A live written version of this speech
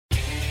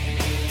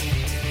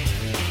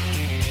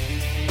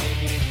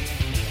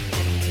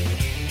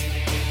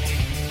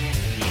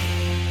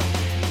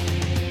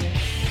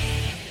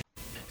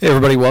Hey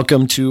everybody,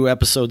 welcome to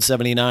episode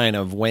 79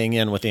 of Weighing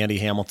In with Andy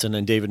Hamilton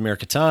and David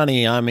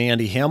Mirkatani. I'm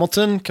Andy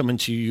Hamilton, coming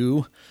to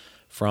you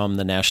from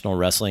the National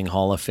Wrestling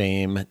Hall of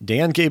Fame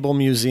Dan Gable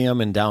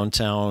Museum in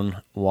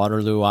downtown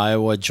Waterloo,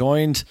 Iowa,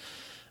 joined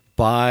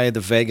by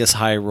the Vegas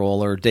High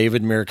Roller,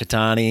 David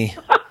Mirkatani.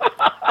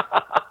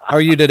 How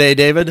are you today,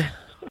 David?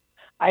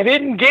 I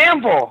didn't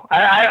gamble.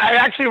 I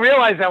actually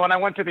realized that when I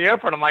went to the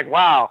airport. I'm like,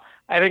 wow,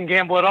 I didn't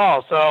gamble at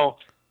all. So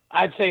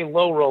I'd say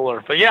low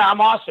roller. But yeah, I'm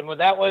awesome.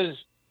 That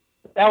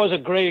was a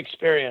great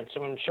experience.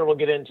 I'm sure we'll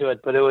get into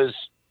it, but it was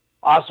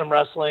awesome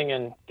wrestling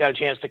and got a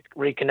chance to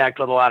reconnect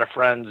with a lot of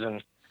friends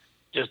and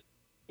just,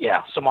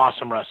 yeah, some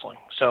awesome wrestling.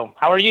 So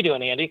how are you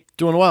doing, Andy?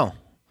 Doing well.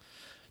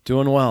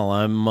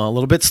 I'm a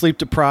little bit sleep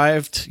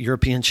deprived.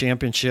 European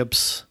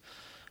Championships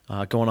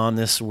going on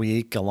this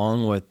week,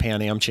 along with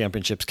Pan Am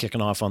Championships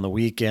kicking off on the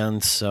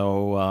weekend.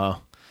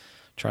 So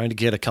trying to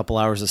get a couple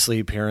hours of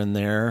sleep here and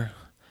there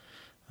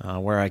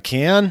where I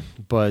can,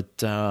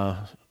 but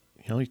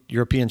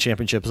European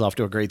Championship is off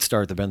to a great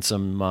start. There have been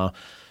some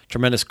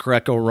tremendous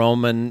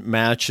Greco-Roman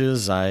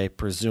matches. I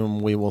presume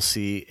we will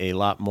see a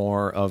lot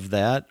more of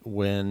that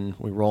when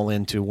we roll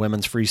into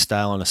women's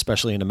freestyle and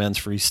especially into men's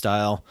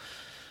freestyle.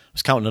 I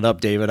was counting it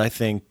up, David. I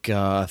think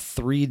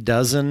 3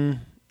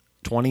 dozen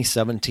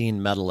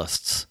 2017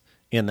 medalists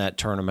in that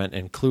tournament,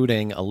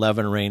 including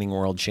 11 reigning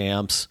world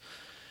champs.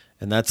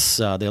 And that's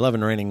the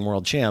 11 reigning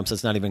world champs.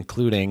 That's not even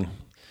including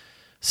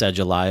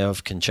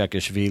Sadulayev,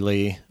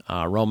 Konchekishvili,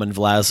 Roman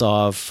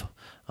Vlasov,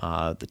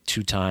 the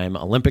two-time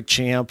Olympic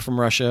champ from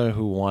Russia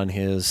who won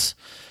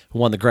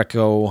the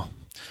Greco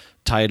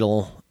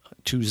title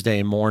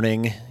Tuesday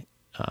morning.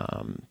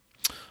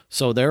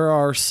 So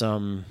there's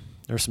some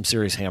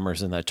serious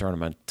hammers in that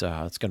tournament.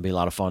 It's going to be a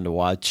lot of fun to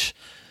watch,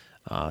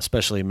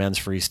 especially men's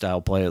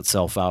freestyle play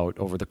itself out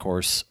over the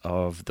course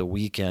of the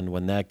weekend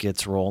when that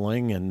gets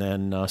rolling, and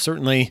then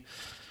certainly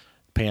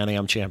Pan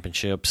Am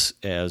Championships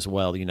as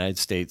well. The United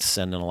States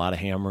sending a lot of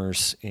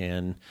hammers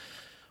in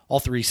all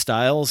three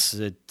styles.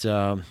 It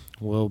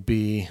will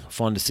be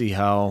fun to see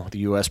how the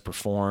U.S.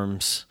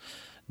 performs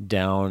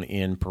down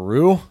in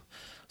Peru.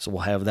 So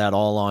we'll have that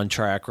all on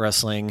Track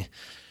Wrestling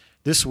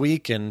this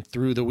week and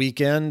through the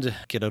weekend.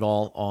 Get it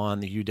all on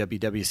the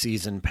UWW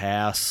Season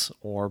Pass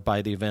or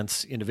buy the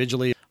events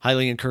individually.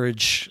 Highly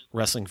encourage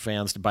wrestling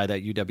fans to buy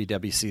that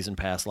UWW Season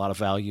Pass. A lot of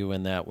value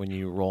in that when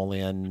you roll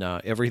in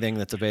everything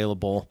that's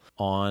available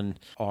on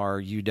our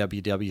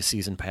UWW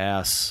Season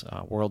Pass,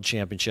 World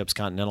Championships,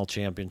 Continental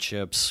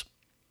Championships,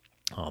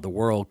 the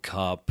World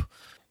Cup.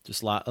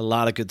 Just a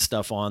lot of good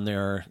stuff on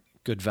there.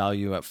 Good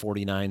value at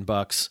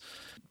 $49.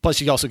 Plus,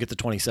 you also get the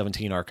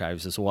 2017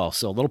 archives as well.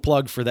 So a little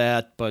plug for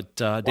that. But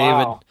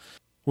David,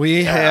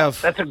 we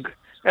have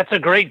that's a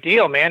great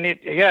deal, man.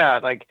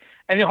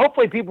 And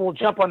hopefully people will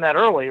jump on that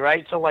early,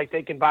 right? So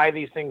they can buy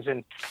these things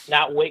and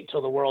not wait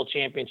till the World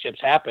Championships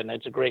happen.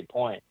 That's a great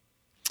point.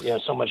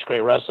 So much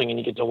great wrestling, and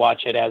you get to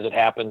watch it as it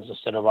happens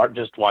instead of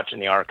just watching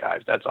the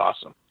archives. That's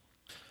awesome.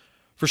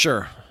 For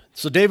sure.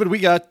 So, David, we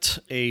got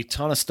a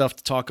ton of stuff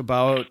to talk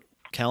about.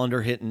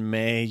 Calendar hit in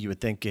May. You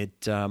would think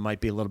it might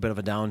be a little bit of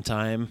a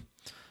downtime,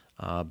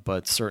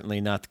 but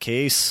certainly not the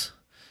case.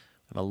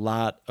 And a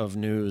lot of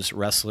news.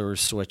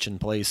 Wrestlers switching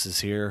places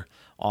here.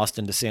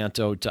 Austin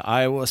DeSanto to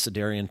Iowa,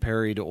 Cedarian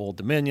Perry to Old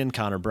Dominion,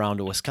 Connor Brown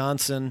to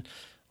Wisconsin.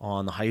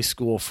 On the high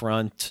school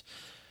front,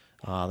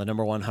 the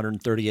number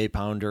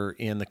 138-pounder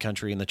in the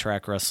country in the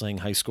track wrestling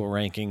high school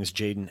rankings,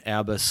 Jaden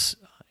Abbas,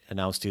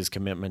 announced his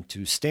commitment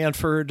to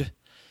Stanford.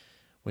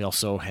 We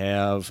also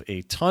have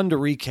a ton to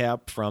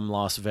recap from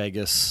Las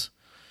Vegas.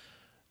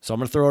 So I'm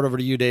going to throw it over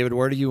to you, David.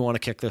 Where do you want to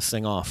kick this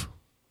thing off?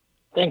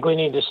 I think we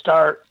need to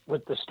start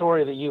with the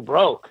story that you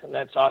broke, and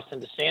that's Austin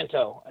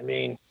DeSanto. I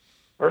mean,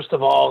 first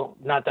of all,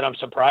 not that I'm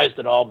surprised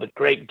at all, but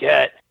great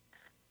get.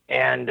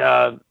 And,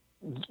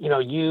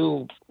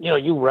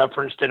 you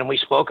referenced it and we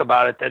spoke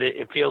about it, that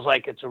it feels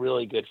like it's a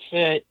really good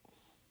fit.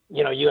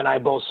 You and I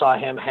both saw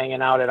him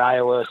hanging out at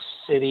Iowa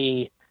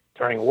City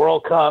during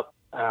World Cup.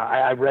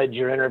 I read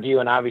your interview,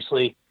 and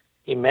obviously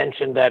he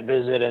mentioned that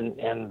visit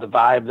and the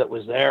vibe that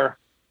was there.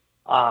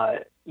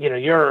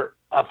 You're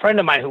a friend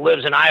of mine who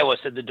lives in Iowa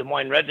said the Des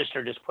Moines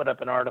Register just put up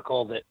an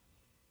article that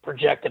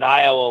projected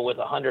Iowa with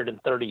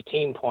 130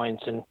 team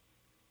points, and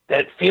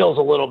that feels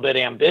a little bit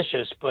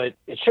ambitious, but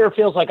it sure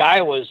feels like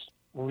Iowa's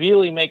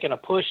really making a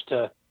push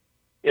to,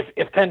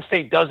 if Penn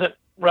State doesn't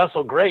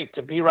wrestle great,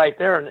 to be right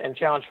there and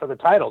challenge for the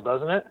title,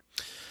 doesn't it?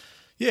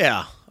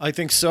 Yeah, I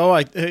think so.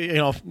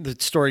 The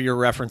story you're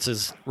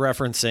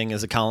referencing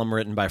is a column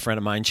written by a friend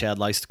of mine, Chad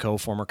Leistico,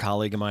 former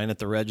colleague of mine at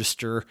the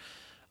Register.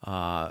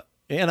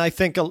 And I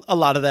think a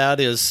lot of that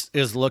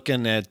is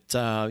looking at,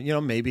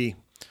 maybe,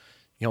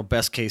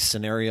 best case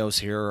scenarios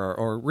here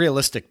or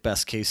realistic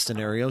best case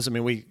scenarios. I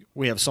mean,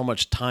 we have so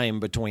much time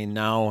between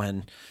now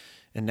and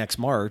next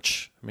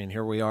March. I mean,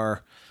 here we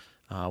are,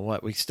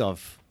 we still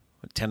have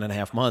 10 and a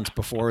half months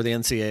before the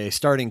NCAA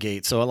starting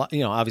gate. So,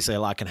 obviously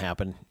a lot can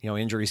happen.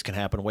 Injuries can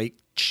happen,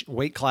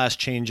 weight class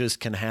changes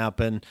can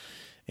happen.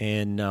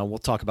 And we'll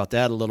talk about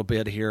that a little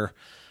bit here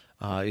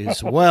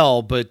as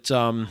well. But,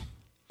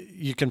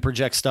 you can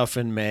project stuff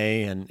in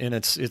May, and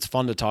it's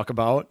fun to talk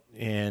about,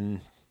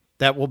 and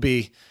that will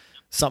be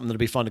something that'll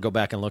be fun to go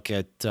back and look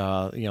at,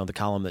 the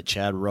column that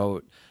Chad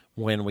wrote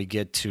when we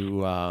get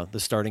to the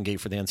starting gate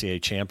for the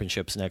NCAA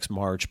championships next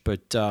March.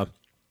 But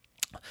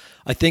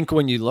I think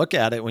when you look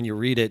at it, when you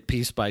read it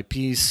piece by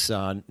piece,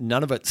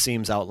 none of it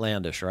seems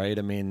outlandish, right?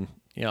 I mean,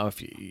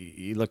 if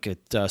you look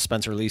at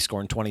Spencer Lee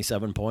scoring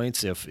 27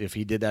 points, if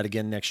he did that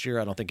again next year,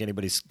 I don't think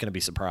anybody's going to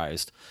be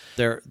surprised.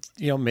 There,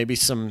 maybe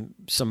some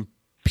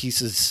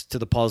pieces to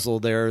the puzzle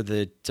there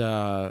that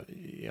a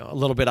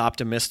little bit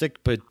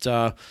optimistic, but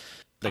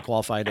they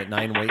qualified at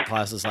 9 weight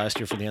classes last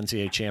year for the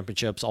NCAA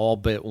championships, all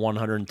but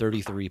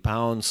 133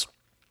 pounds.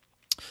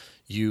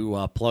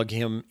 You plug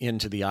him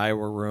into the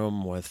Iowa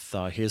room with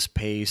his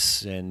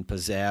pace and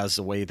pizzazz,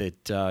 the way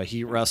that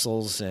he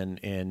wrestles,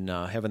 and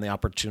having the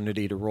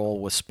opportunity to roll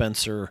with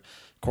Spencer,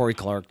 Corey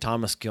Clark,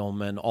 Thomas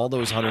Gilman, all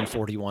those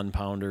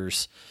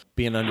 141-pounders,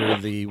 being under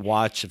the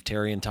watch of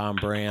Terry and Tom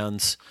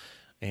Brands,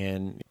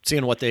 and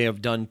seeing what they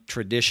have done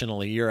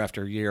traditionally year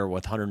after year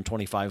with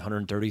 125,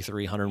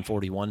 133,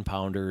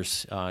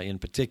 141-pounders in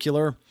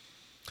particular,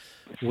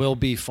 will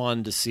be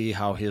fun to see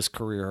how his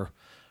career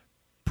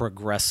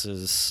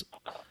progresses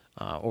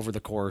over the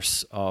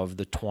course of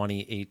the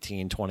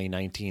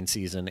 2018-2019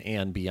 season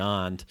and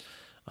beyond.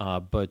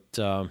 I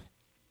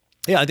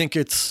think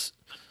it's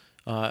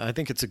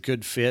a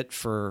good fit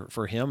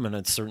for him, and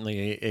it's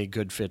certainly a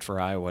good fit for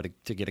Iowa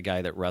to get a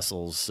guy that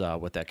wrestles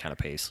with that kind of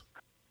pace.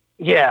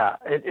 Yeah,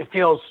 it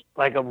feels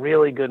like a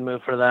really good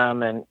move for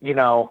them. And,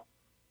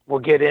 we'll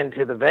get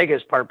into the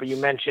Vegas part, but you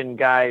mentioned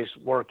guys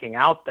working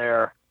out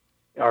there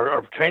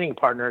or training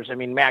partners. I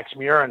mean, Max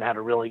Murin had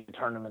a really good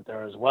tournament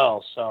there as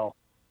well. So,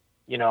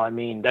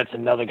 that's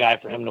another guy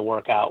for him to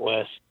work out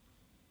with.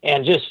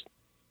 And just,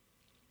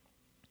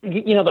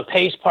 the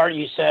pace part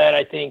you said,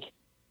 I think,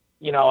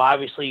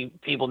 obviously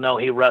people know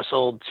he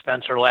wrestled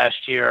Spencer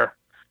last year.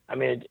 I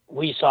mean,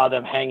 we saw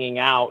them hanging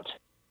out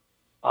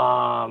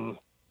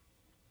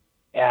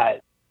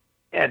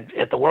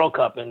at the World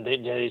Cup, and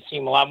they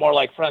seem a lot more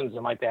like friends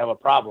than like they have a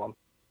problem.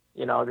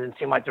 It didn't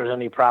seem like there was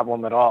any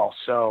problem at all.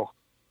 So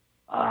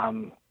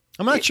I'm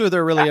not sure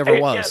there really ever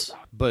was,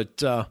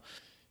 but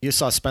you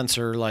saw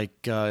Spencer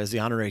as the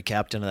honorary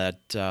captain of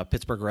that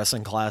Pittsburgh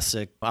Wrestling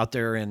Classic out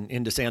there in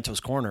DeSanto's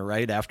corner,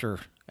 right after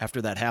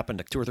that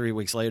happened 2 or 3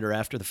 weeks later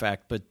after the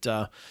fact. But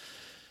I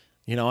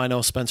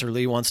know Spencer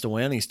Lee wants to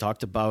win. He's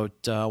talked about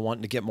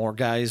wanting to get more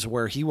guys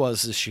where he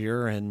was this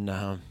year,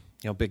 and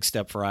big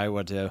step for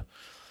Iowa to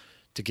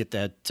get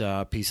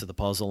that piece of the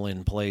puzzle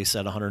in place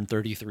at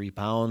 133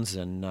 pounds.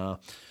 And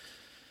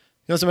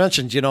as I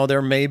mentioned,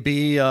 there may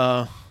be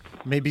some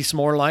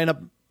more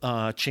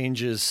lineup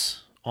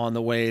changes on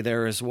the way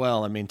there as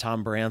well. I mean,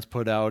 Tom Brands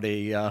put out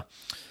a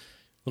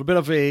little bit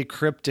of a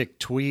cryptic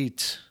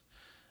tweet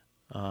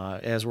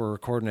as we're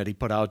recording it. He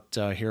put out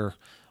here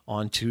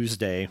on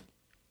Tuesday.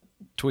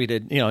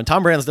 Tweeted, and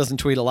Tom Brands doesn't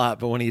tweet a lot,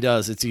 but when he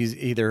does, it's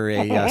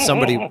either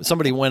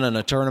somebody winning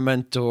a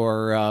tournament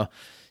or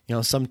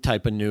some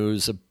type of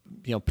news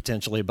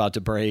potentially about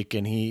to break.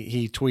 And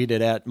he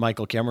tweeted at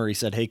Michael Kemmer. He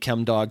said, "Hey,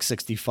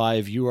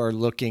 ChemDog65, you are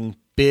looking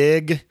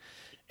big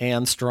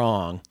and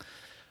strong."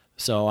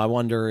 So I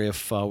wonder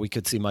if we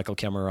could see Michael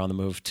Kemmer on the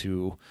move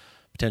to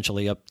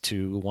potentially up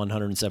to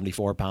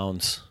 174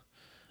 pounds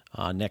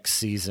next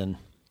season.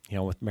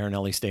 With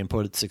Marinelli staying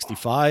put at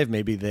 65,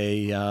 maybe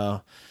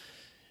they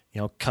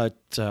cut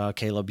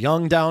Caleb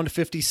Young down to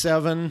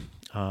 57.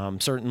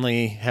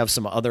 Certainly have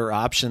some other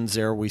options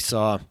there. We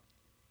saw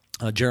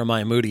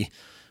Jeremiah Moody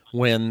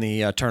win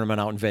the tournament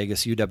out in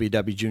Vegas,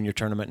 UWW Junior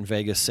Tournament in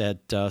Vegas at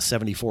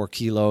 74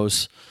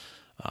 kilos.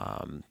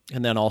 And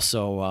then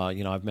also,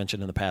 I've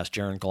mentioned in the past,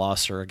 Jaron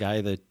Glosser, a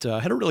guy that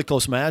had a really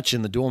close match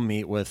in the dual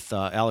meet with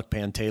Alec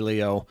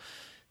Pantaleo,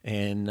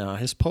 and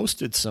has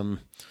posted some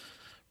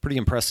pretty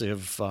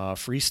impressive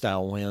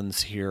freestyle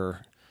wins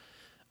here.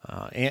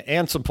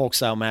 And some folk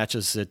style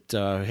matches that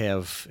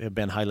have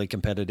been highly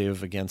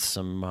competitive against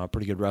some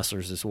pretty good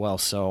wrestlers as well.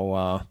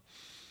 So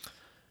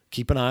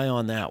keep an eye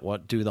on that.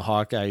 What do the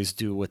Hawkeyes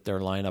do with their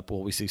lineup?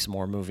 Will we see some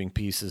more moving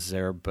pieces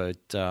there? But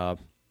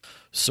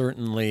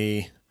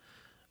certainly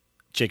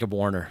Jacob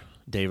Warner.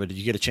 David, did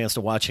you get a chance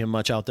to watch him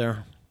much out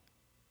there?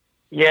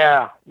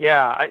 Yeah.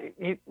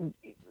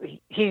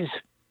 He's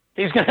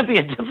going to be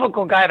a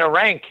difficult guy to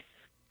rank,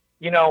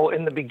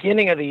 in the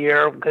beginning of the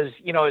year, because,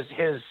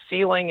 his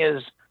ceiling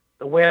is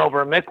the win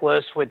over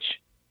Miklas, which,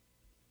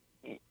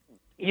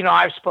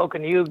 I've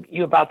spoken to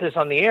you about this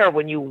on the air.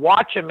 When you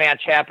watch a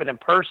match happen in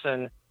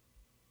person,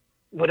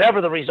 whatever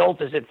the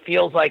result is, it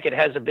feels like it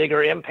has a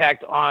bigger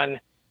impact on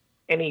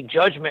any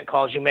judgment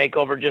calls you make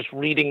over just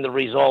reading the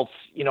results,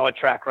 at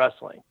track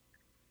wrestling.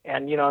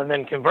 And, and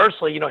then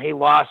conversely, he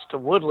lost to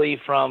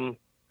Woodley from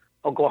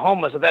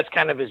Oklahoma. So that's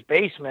kind of his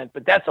basement,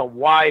 but that's a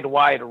wide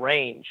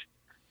range.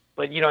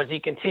 But, as he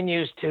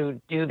continues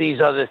to do these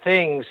other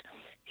things,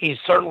 he's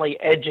certainly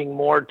edging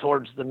more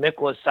towards the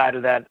Miklas side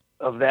of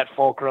that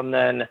fulcrum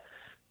than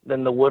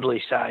the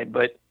Woodley side.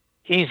 But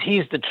he's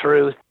the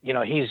truth.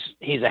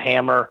 He's a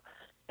hammer.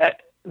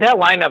 that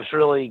lineup's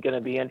really going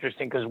to be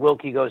interesting because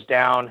Wilkie goes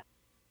down.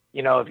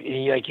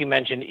 If, like you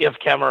mentioned, if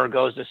Kemmerer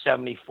goes to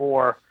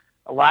 74,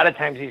 a lot of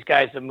times these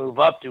guys that move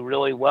up do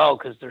really well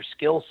because their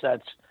skill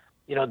sets,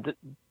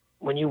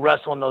 when you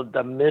wrestle in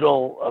the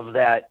middle of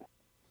that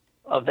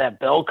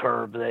bell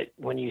curve, that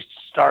when you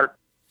start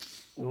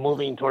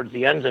moving towards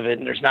the ends of it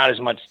and there's not as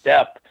much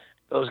depth,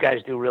 those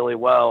guys do really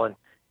well.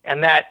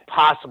 And that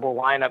possible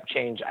lineup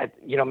change,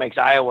 makes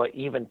Iowa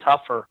even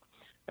tougher.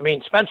 I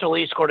mean, Spencer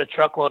Lee scored a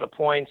truckload of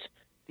points.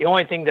 The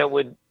only thing that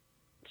would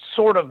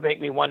sort of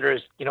make me wonder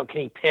is, can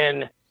he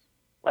pin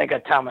like a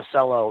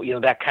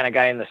Tomasello, that kind of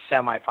guy in the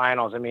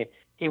semifinals? I mean,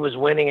 he was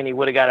winning and he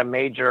would have got a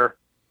major,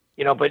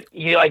 but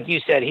like you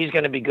said, he's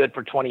going to be good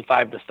for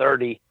 25 to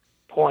 30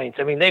 points.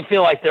 I mean, they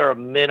feel like they're a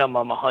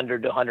minimum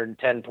 100 to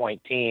 110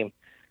 point team.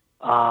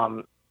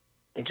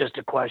 It's just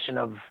a question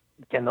of,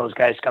 can those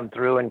guys come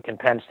through, and can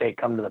Penn State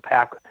come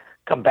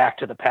back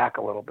to the pack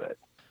a little bit?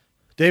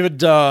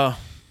 David,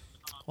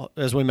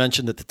 as we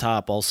mentioned at the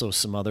top, also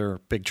some other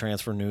big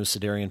transfer news.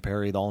 Sedarian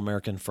Perry, the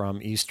All-American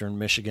from Eastern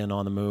Michigan,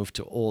 on the move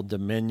to Old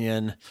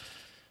Dominion.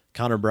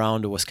 Connor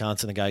Brown to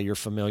Wisconsin, a guy you're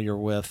familiar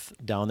with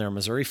down there in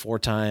Missouri,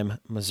 4-time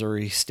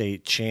Missouri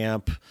State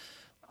champ,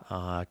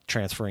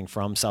 transferring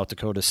from South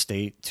Dakota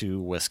State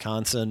to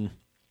Wisconsin.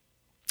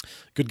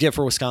 Good get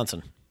for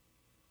Wisconsin.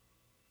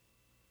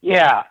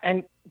 Yeah,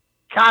 and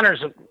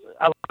Connor's,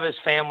 I love his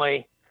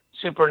family,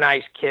 super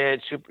nice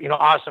kid,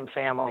 awesome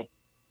family.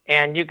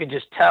 And you could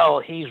just tell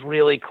he's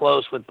really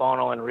close with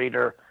Bono and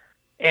Reeder.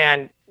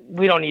 And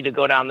we don't need to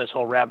go down this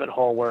whole rabbit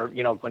hole where,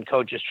 when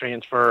coaches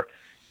transfer,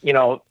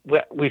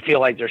 we feel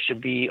like there should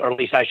be, or at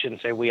least I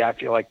shouldn't say we, I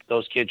feel like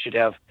those kids should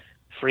have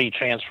free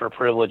transfer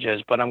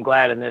privileges. But I'm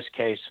glad in this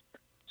case,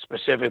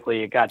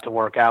 specifically, it got to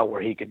work out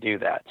where he could do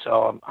that.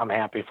 So I'm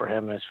happy for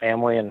him and his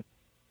family. And,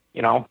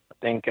 I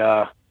think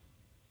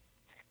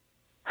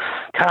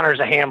Connor's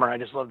a hammer. I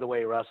just love the way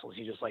he wrestles.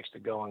 He just likes to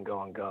go and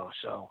go and go.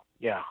 So,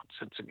 yeah,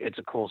 it's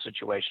a cool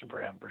situation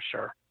for him for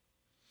sure.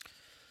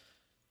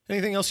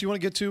 Anything else you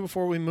want to get to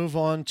before we move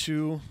on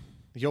to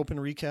the Open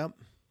recap?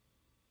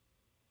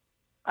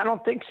 I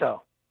don't think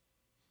so.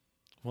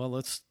 Well,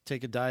 let's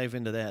take a dive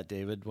into that,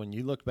 David. When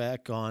you look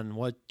back on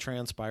what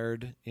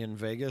transpired in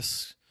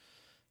Vegas,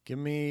 give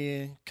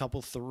me a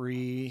couple,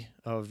 3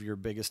 of your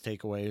biggest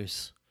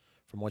takeaways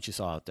from what you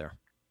saw out there.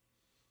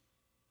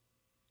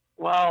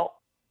 Well,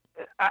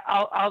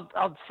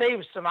 I'll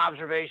save some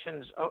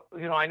observations.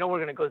 I know we're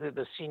going to go through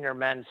the senior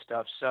men's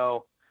stuff.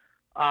 So,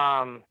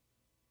 like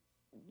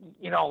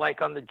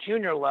on the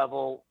junior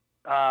level,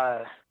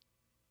 there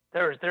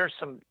were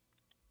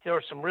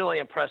some really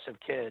impressive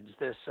kids.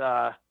 This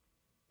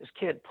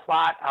kid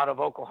Plott out of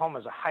Oklahoma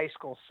is a high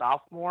school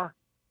sophomore,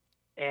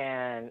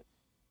 and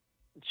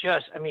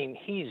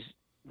he's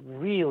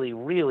really,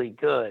 really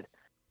good.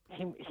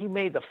 He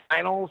made the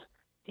finals.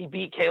 He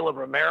beat Caleb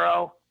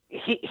Romero.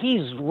 He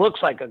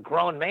looks like a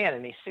grown man,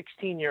 and he's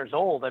 16 years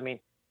old. I mean,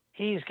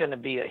 he's going to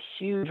be a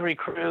huge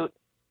recruit.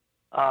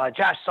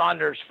 Josh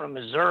Saunders from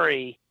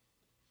Missouri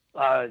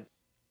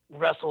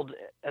wrestled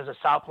as a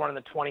sophomore in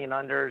the 20 and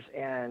unders,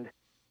 and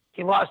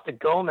he lost to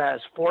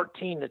Gomez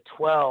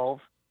 14-12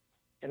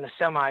 in the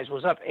semis,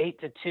 was up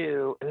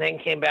 8-2, and then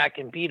came back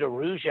and beat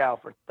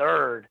Arujau for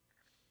third.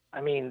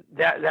 I mean,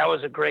 that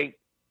was a great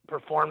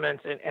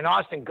performance. And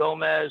Austin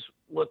Gomez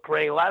looked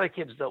great. A lot of the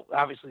kids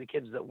the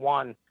kids that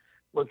won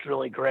looked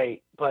really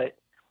great. But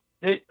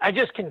I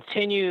just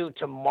continue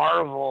to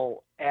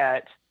marvel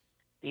at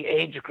the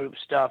age group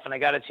stuff. And I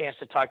got a chance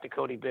to talk to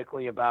Cody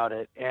Bickley about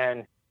it.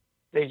 And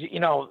they,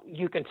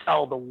 you can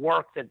tell the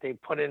work that they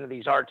put into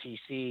these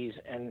RTCs,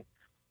 and,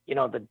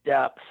 the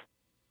depth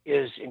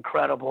is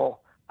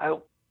incredible. A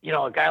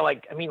guy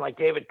like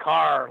David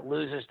Carr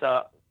loses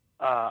to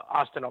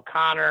Austin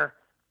O'Connor,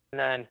 and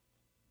then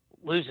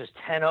loses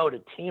 10-0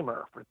 to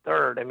Teamer for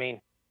third. I mean,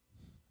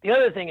 the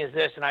other thing is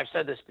this, and I've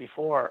said this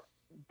before,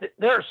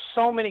 there are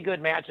so many good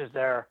matches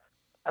there.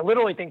 I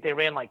literally think they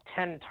ran like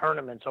 10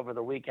 tournaments over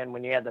the weekend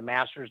when you had the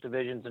Masters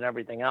divisions and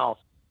everything else.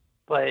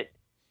 But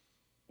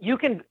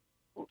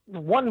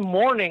one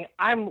morning,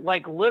 I'm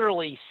like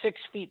literally 6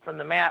 feet from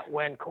the mat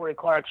when Corey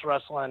Clark's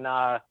wrestling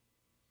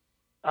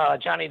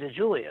Johnny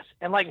DeJulius,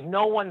 and like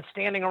no one's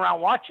standing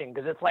around watching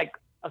because it's like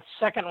a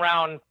second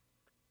round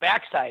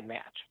backside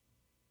match.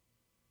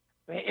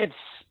 I mean,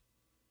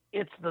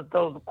 it's the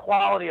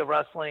quality of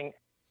wrestling,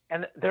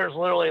 and there's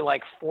literally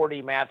like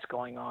 40 mats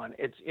going on.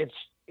 It's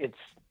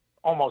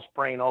almost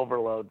brain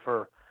overload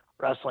for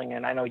wrestling,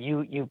 and I know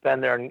you've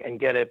been there and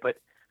get it, but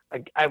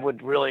I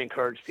would really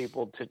encourage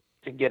people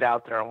to get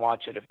out there and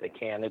watch it if they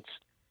can.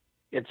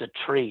 It's a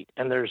treat,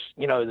 and there's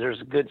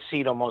a good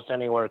seat almost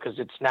anywhere because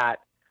it's not,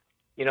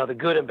 the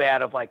good and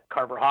bad of like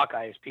Carver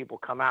Hawkeyes, people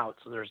come out,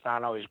 so there's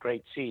not always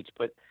great seats,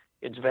 but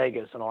it's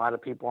Vegas, and a lot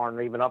of people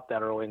aren't even up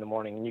that early in the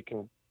morning, and you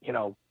can,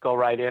 go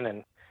right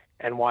in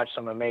and watch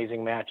some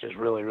amazing matches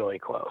really, really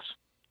close.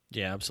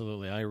 Yeah,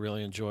 absolutely. I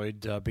really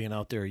enjoyed being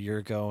out there a year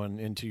ago,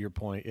 and to your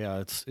point, yeah,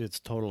 it's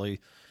totally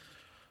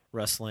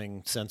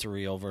wrestling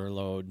sensory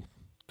overload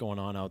going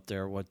on out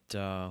there. What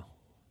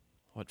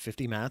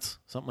 50 mats,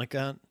 something like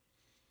that.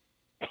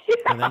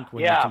 And then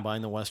when you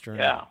combine the Western,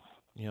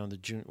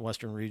 the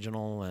Western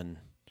Regional, and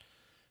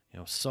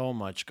so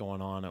much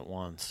going on at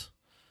once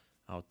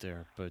out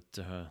there. But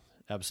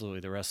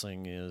absolutely, the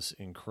wrestling is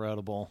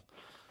incredible.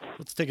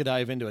 Let's take a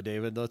dive into it,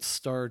 David. Let's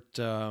start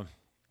with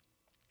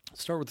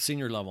the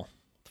senior level,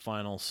 the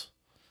finals.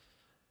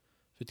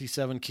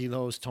 57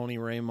 kilos, Tony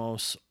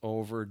Ramos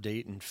over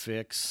Dayton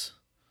Fix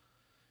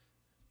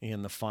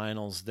in the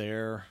finals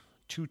there.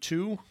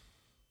 2-2.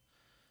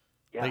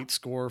 Yeah. Late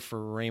score for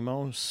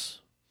Ramos.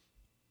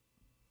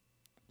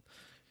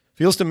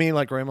 Feels to me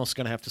like Ramos is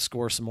going to have to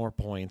score some more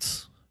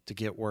points to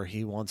get where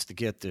he wants to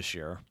get this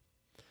year.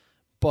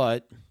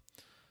 But,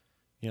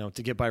 to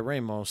get by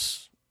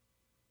Ramos,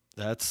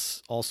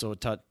 that's also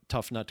a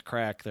tough nut to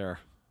crack there.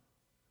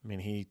 I mean,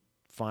 he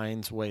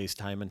finds ways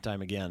time and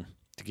time again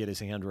to get his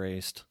hand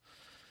raised.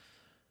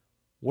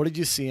 What did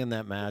you see in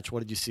that match?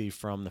 What did you see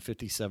from the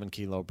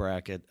 57-kilo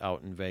bracket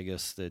out in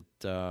Vegas that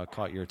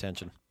caught your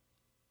attention?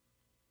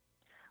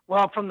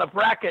 Well, from the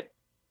bracket,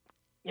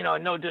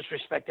 no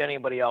disrespect to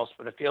anybody else,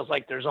 but it feels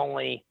like there's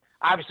only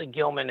 – obviously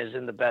Gilman is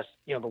in the best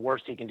 – the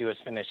worst he can do is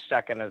finish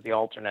second as the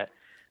alternate.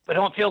 But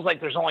it feels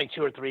like there's only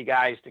 2 or 3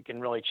 guys that can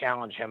really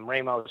challenge him,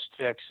 Ramos,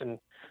 Fix, and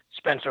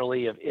Spencer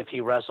Lee if he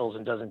wrestles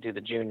and doesn't do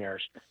the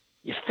juniors.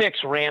 Fix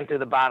ran through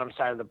the bottom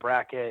side of the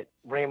bracket.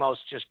 Ramos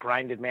just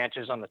grinded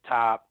matches on the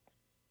top.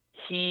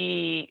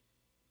 The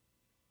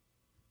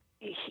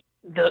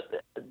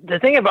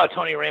thing about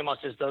Tony Ramos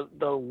is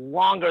the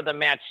longer the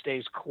match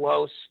stays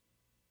close,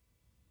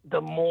 the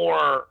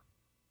more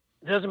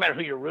 – it doesn't matter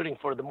who you're rooting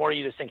for, the more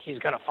you just think he's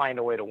going to find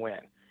a way to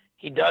win.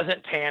 He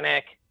doesn't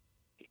panic.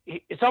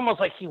 It's almost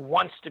like he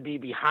wants to be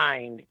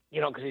behind,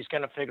 because he's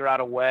going to figure out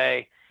a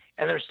way.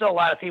 And there's still a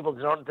lot of people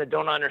that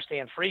don't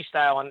understand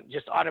freestyle and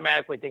just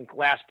automatically think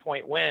last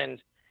point wins.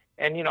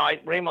 And,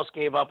 Ramos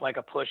gave up like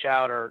a push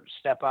out or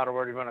step out or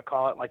whatever you want to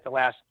call it, like the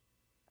last,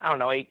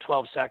 8,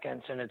 12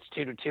 seconds, and it's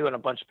 2-2, and a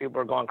bunch of people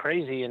are going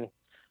crazy. And,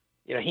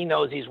 he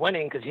knows he's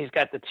winning because he's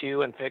got the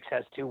 2 and Fix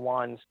has 2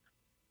 1s.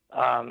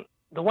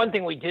 The one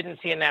thing we didn't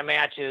see in that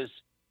match is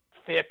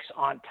Fix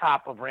on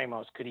top of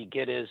Ramos. Could he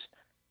get his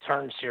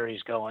turn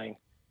series going?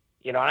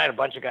 And I had a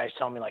bunch of guys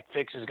tell me like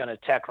Fix is going to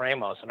tech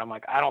Ramos, and I'm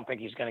like, I don't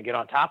think he's going to get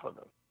on top of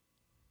him.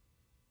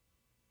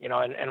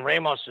 And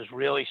Ramos is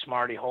really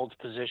smart. He holds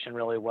position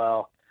really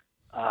well.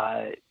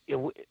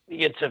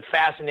 It's a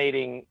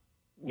fascinating,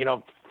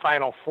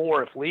 Final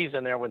Four if Lee's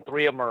in there when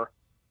 3 of them are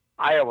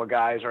Iowa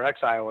guys or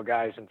ex-Iowa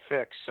guys and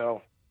Fix.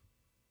 So,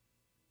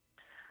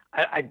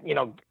 I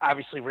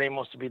obviously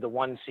Ramos to be the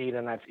 1 seed,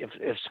 and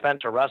if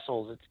Spencer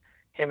wrestles, it's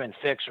him and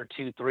Fix or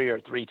 2-3 or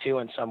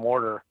 3-2 in some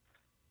order.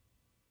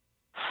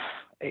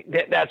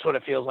 That's what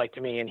it feels like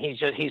to me. And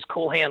he's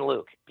cool hand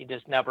Luke. He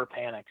just never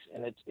panics,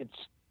 and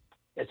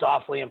it's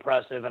awfully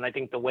impressive. And I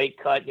think the weight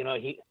cut,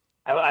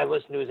 I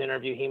listened to his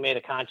interview. He made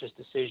a conscious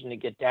decision to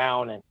get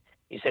down, and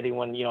he said he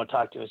wanted,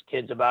 talk to his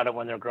kids about it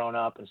when they're grown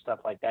up and stuff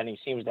like that. And he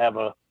seems to have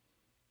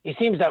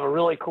a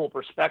really cool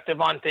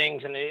perspective on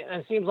things. And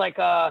it seems like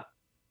a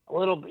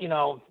little,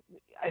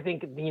 I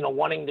think,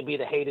 wanting to be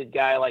the hated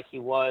guy like he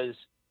was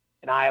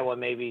in Iowa,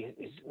 maybe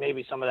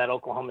some of that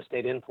Oklahoma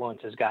State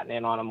influence has gotten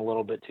in on him a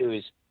little bit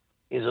too.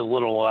 He's a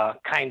little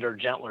kinder,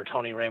 gentler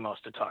Tony Ramos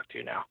to talk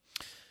to now.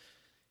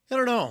 I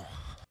don't know.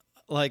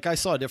 Like, I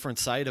saw a different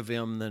side of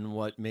him than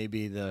what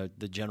maybe the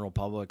general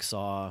public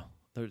saw,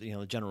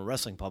 the general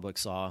wrestling public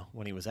saw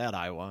when he was at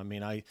Iowa. I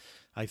mean, I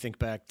think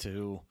back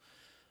to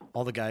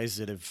all the guys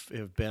that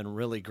have been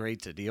really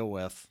great to deal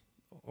with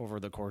over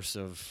the course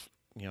of,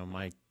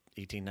 my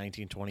 18,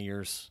 19, 20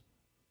 years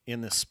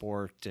in this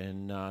sport.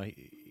 And,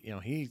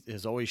 he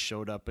has always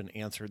showed up and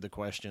answered the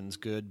questions,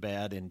 good,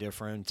 bad,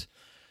 indifferent.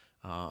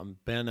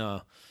 Been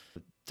a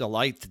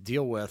delight to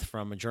deal with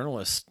from a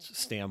journalist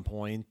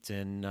standpoint.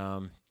 And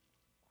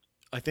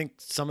I think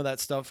some of that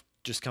stuff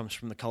just comes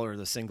from the color of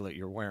the singlet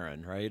you're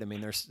wearing, right? I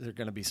mean, there are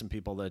going to be some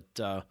people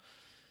that,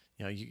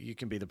 you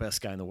can be the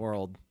best guy in the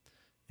world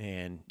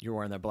and you're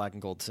wearing that black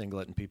and gold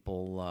singlet and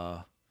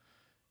people,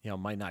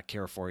 might not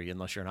care for you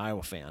unless you're an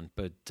Iowa fan.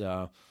 But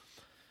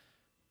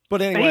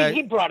anyway,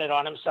 he brought it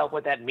on himself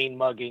with that mean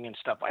mugging and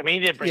stuff. I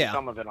mean, he did bring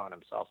some of it on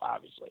himself,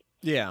 obviously.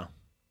 Yeah.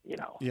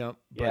 Yeah.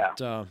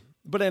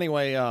 But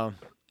anyway,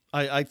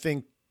 I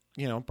think,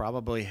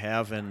 probably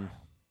having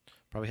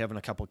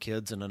a couple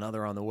kids and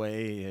another on the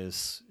way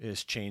is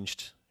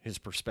changed his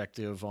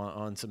perspective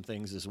on some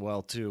things as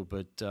well too.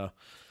 But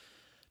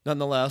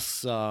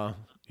nonetheless,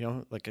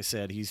 like I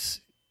said,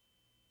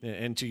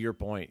 and to your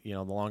point, the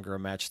longer a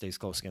match stays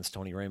close against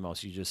Tony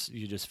Ramos, you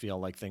just feel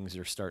like things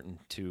are starting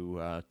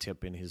to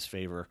tip in his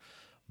favor.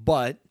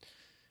 But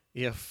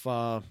if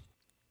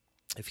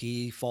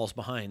he falls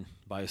behind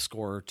by a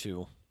score or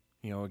two,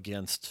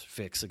 against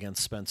Fix,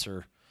 against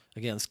Spencer,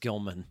 against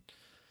Gilman,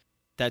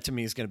 that to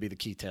me is going to be the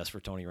key test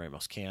for Tony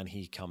Ramos. Can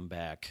he come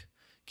back?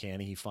 Can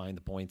he find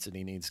the points that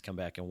he needs to come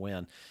back and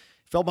win?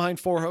 Fell behind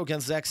 4-0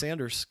 against Zach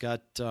Sanders.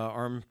 Got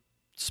arm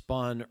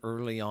spun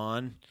early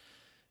on.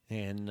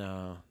 And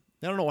I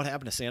don't know what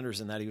happened to Sanders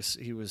in that.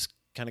 He was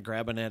kind of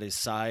grabbing at his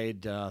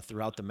side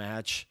throughout the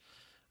match.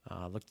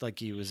 Looked like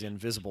he was in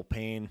visible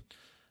pain.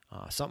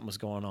 Something was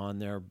going on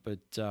there, but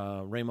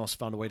Ramos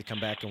found a way to come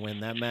back and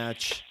win that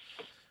match.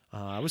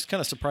 I was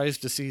kind of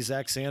surprised to see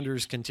Zach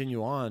Sanders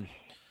continue on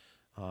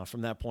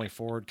from that point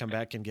forward, come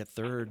back and get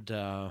third.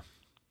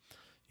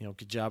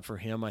 Good job for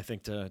him, I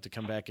think, to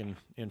come back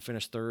and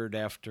finish third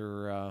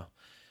after,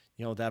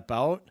 that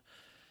bout.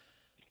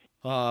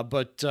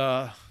 But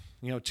to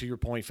your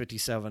point,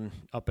 57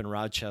 up in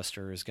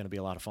Rochester is going to be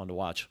a lot of fun to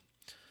watch.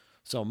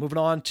 So moving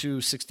on to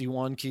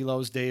 61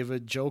 kilos,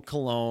 David, Joe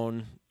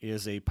Colon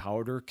is a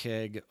powder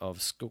keg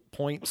of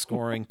point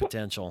scoring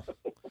potential.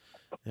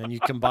 And you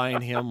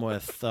combine him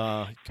with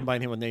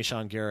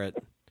Nahshon Garrett,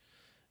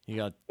 you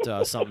got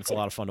something that's a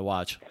lot of fun to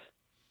watch.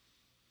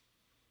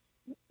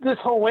 This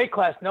whole weight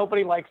class,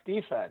 nobody likes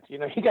defense. You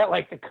got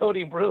like the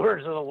Cody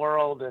Brewers of the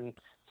world and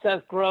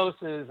Seth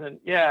Grosses, and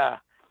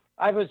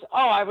I was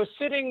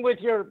sitting with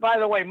by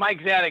the way, Mike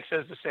Zadig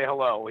says to say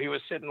hello. He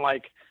was sitting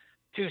like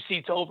 2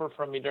 seats over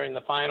from me during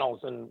the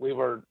finals, and we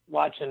were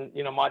watching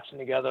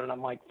together, and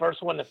I'm like,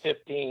 first one to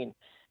 15.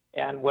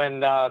 And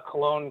when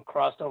Cologne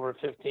crossed over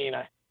 15,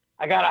 I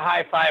got a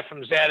high five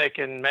from Zadig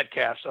and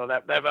Metcalf, so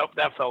that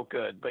felt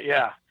good. But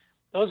yeah,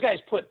 those guys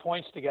put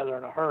points together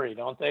in a hurry,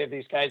 don't they?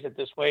 These guys at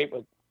this weight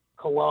with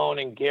Cologne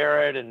and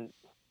Garrett and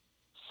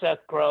Seth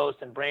Gross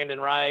and Brandon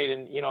Wright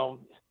and,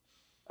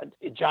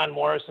 John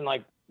Morrison,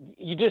 like,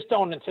 you just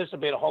don't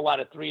anticipate a whole lot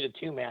of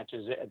 3-2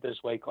 matches at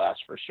this weight class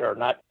for sure.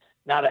 Not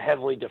a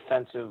heavily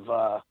defensive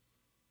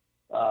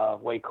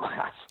weight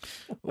class.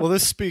 Well,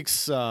 this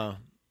speaks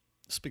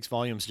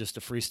volumes just to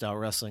freestyle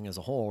wrestling as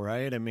a whole,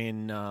 right? I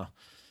mean,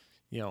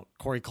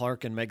 Corey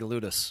Clark and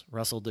Megaludis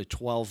wrestled a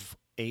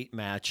 12-8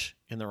 match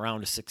in the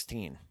round of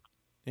 16.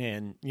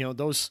 And,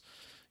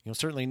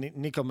 certainly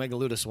Nico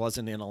Megaludis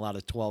wasn't in a lot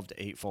of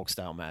 12-8 folk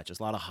style matches,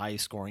 a lot of high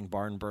scoring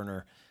barn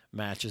burner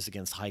matches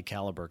against high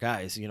caliber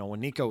guys. When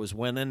Nico was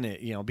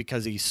winning,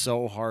 because he's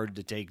so hard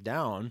to take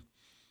down,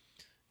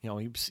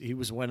 he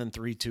was winning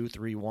 3-2,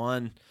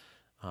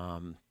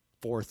 3-1,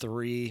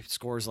 4-3,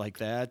 scores like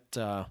that.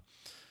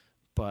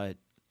 But,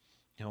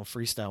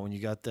 freestyle, when you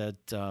got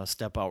that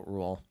step out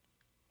rule,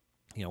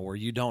 where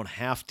you don't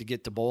have to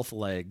get to both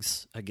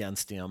legs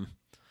against him,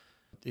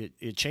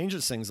 it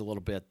changes things a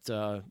little bit.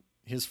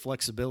 His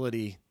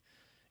flexibility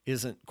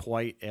isn't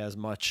quite as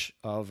much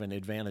of an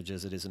advantage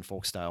as it is in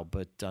folk style,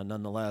 but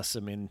nonetheless,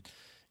 I mean,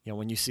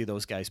 when you see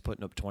those guys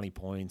putting up 20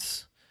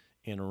 points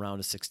in a round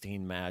of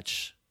 16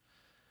 match,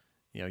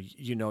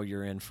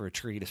 you're in for a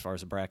treat as far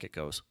as the bracket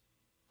goes.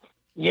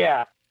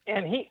 Yeah,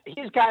 and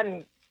he's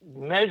gotten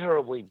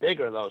measurably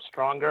bigger though,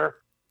 stronger.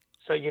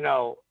 So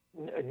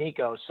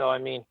Nico. So I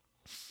mean,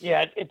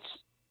 yeah,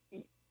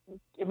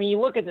 you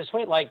look at this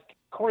weight, like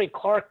Corey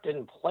Clark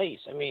didn't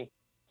place. I mean,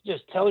 it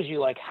just tells you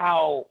like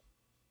how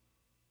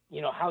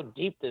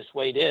deep this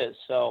weight is.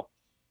 So,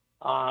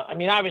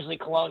 obviously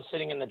Cologne's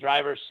sitting in the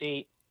driver's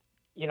seat,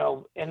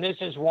 and this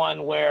is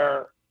one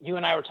where you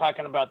and I were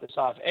talking about this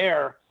off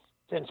air.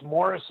 Since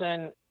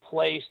Morrison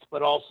placed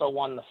but also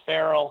won the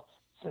Farrell,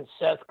 since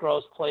Seth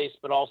Gross placed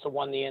but also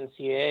won the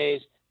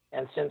NCAAs,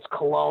 and since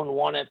Cologne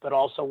won it but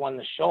also won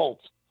the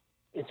Schultz,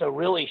 it's a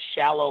really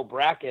shallow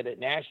bracket at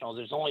Nationals.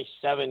 There's only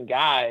 7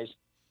 guys,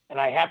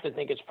 and I have to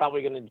think it's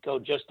probably going to go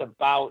just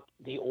about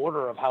the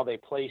order of how they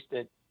placed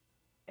it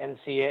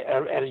NCAA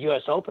or at a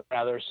U.S. Open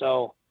rather.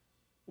 So,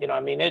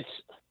 John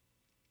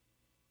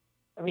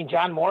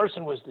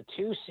Morrison was the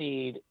 2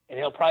 seed, and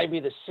he'll probably be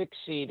the 6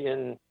 seed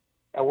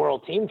at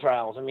World Team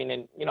Trials.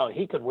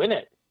 He could win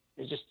it.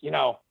 It's just,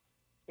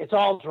 it's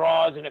all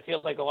draws, and it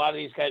feels like a lot of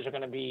these guys are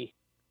going to be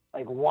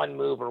like one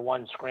move or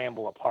one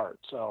scramble apart.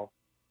 So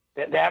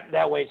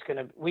that way it's going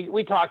to.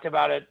 We talked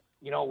about it,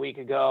 a week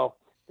ago,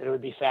 that it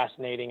would be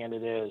fascinating, and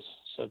it is.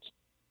 So it's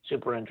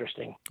super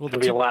interesting. Well, it'll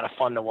be a lot of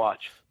fun to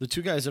watch. The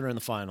 2 guys that are in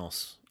the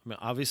finals,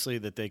 obviously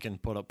that they can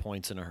put up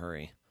points in a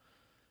hurry.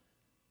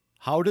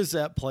 How does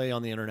that play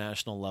on the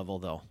international level,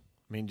 though?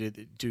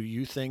 Do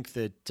you think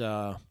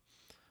that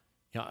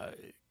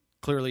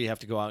clearly you have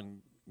to go out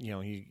and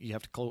you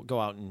have to go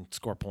out and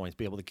score points,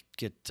 be able to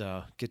get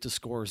to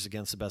scores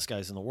against the best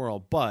guys in the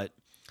world, but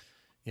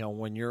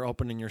when you're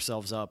opening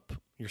yourself up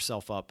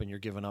and you're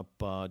giving up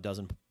a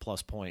dozen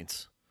plus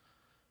points,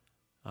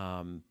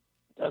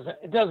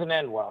 it doesn't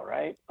end well,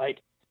 right?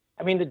 Like,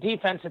 the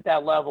defense at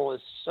that level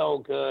is so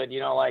good.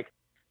 Like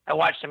I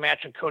watched a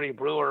match when Cody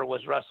Brewer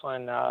was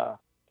wrestling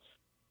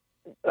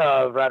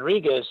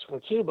Rodriguez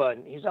from Cuba,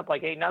 and he's up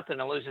like 8-0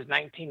 and loses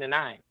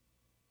 19-9.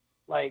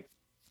 Like,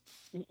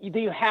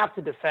 you have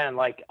to defend.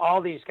 Like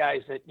all these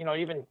guys that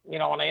even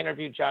when I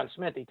interviewed John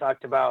Smith, he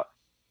talked about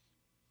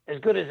as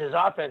good as his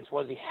offense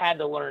was, he had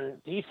to learn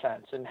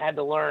defense and had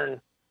to learn,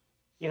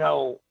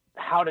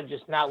 how to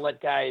just not let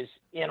guys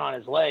in on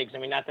his legs.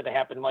 Not that it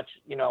happened much,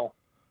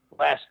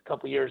 last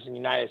couple of years in the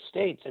United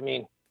States.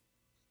 You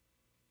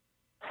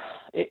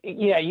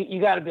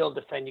got to be able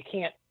to defend. You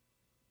can't.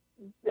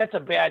 That's a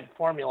bad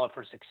formula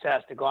for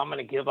success to go, I'm going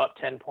to give up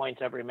 10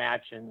 points every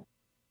match and,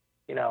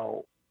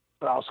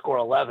 but I'll score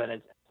 11.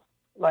 It's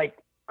like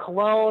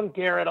Colon,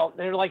 Garrett,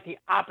 they're like the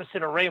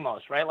opposite of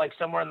Ramos, right? Like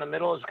somewhere in the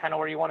middle is kind of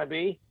where you want to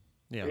be.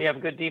 Yeah. You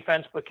have good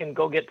defense, but can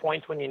go get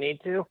points when you need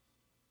to.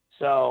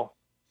 So,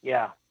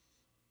 yeah.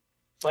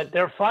 But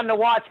they're fun to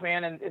watch,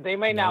 man. And they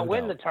may not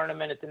win the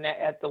tournament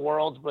at the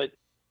Worlds, but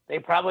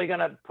they're probably going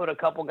to put a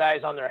couple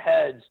guys on their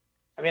heads.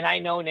 I mean, I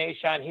know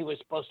Nahshon, he was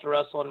supposed to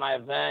wrestle in my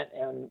event,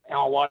 and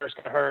Alan Waters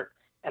got hurt.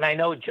 And I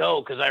know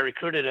Joe because I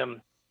recruited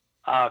him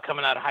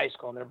coming out of high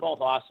school, and they're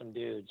both awesome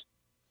dudes.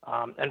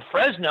 And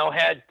Fresno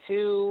had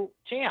 2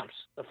 champs.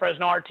 The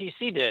Fresno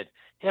RTC did,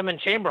 him and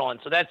Chamberlain.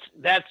 So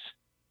that's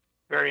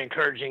very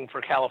encouraging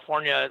for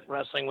California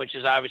wrestling, which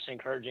is obviously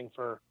encouraging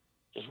for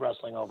just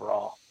wrestling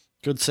overall.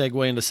 Good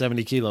segue into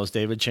 70 kilos,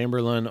 David.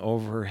 Chamberlain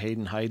over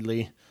Hayden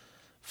Hidley,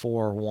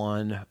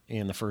 4-1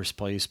 in the first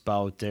place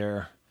bout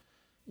there.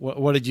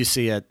 What did you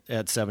see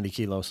at 70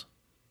 kilos?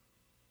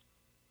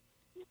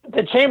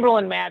 The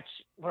Chamberlain match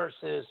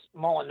versus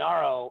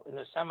Molinaro in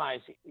the semis,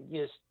 he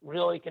just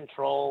really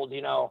controlled,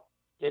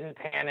 didn't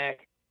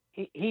panic.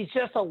 He's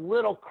just a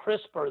little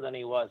crisper than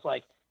he was.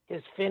 Like,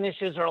 his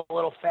finishes are a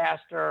little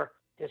faster.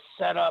 His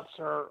setups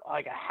are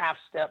like a half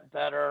step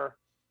better.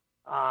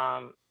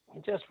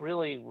 He just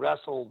really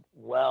wrestled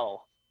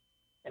well.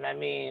 And I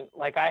mean,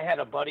 like, I had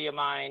a buddy of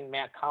mine,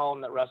 Matt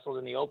Collum, that wrestled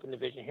in the open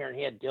division here, and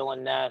he had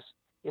Dylan Ness.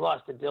 He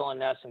lost to Dylan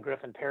Ness and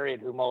Griffin Perry,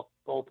 who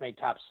both made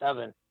top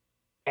 7.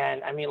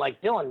 And I mean,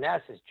 like, Dylan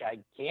Ness is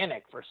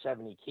gigantic for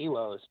 70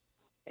 kilos.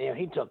 And,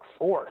 he took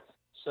 4th.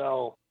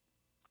 So,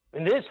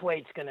 and this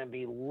weight's going to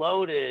be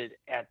loaded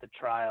at the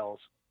trials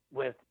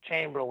with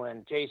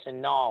Chamberlain,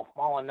 Jason Nolf,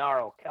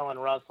 Molinaro, Kellen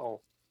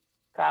Russell,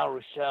 Kyle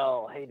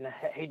Rochelle, Hayden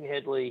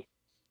Hidley,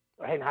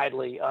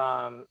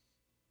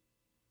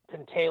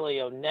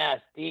 Pentaleo,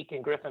 Ness,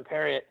 Deacon, Griffin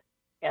Perriott,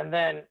 and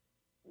then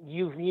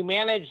you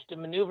manage to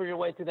maneuver your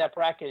way through that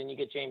bracket, and you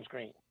get James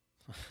Green,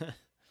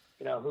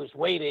 who's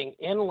waiting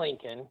in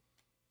Lincoln,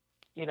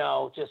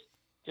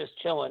 just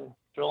chilling,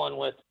 drilling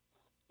with,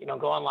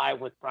 going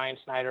live with Brian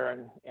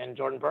Snyder and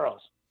Jordan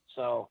Burroughs.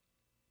 So,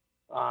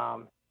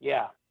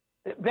 yeah.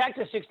 Back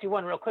to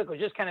 61 real quickly.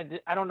 Just kind of,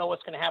 I don't know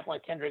what's going to happen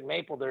with Kendrick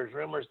Maple. There's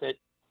rumors that,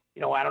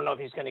 I don't know if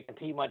he's going to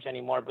compete much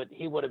anymore, but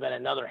he would have been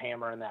another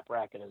hammer in that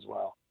bracket as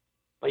well.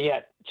 But yeah,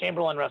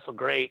 Chamberlain wrestled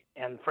great,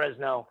 and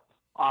Fresno,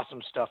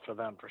 awesome stuff for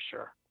them for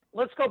sure.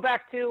 Let's go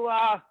back to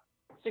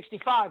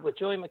 65 with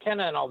Joey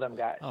McKenna and all them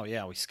guys. Oh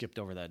yeah, we skipped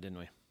over that, didn't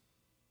we?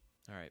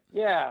 All right.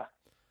 Yeah,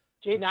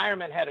 Jaden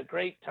Ironman had a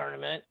great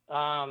tournament.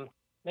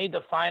 Made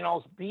the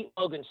finals, beat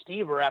Logan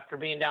Stever after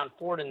being down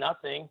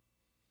 4-0.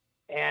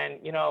 And,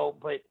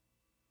 but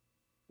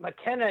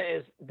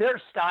McKenna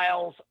their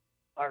styles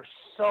are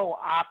so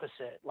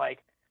opposite. Like,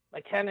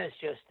 McKenna is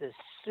just this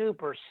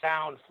super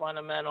sound,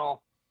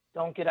 fundamental,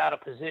 don't get out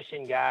of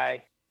position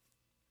guy.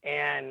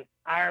 And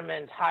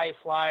Ironman's high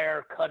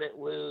flyer, cut it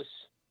loose,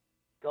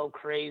 go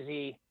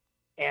crazy.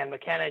 And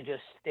McKenna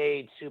just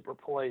stayed super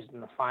poised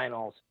in the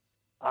finals.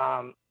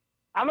 I'm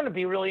going to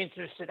be really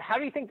interested. How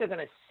do you think they're going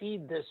to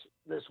seed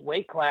this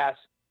weight class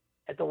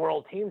at the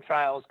World Team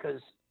Trials?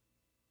 Because,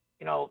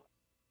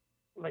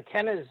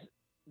 McKenna's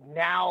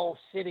now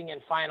sitting in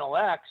Final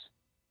X.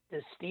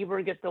 Does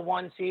Stever get the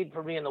 1 seed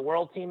for being the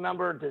World Team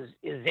member?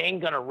 Is Zane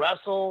going to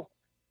wrestle?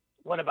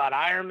 What about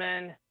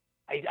Ironman?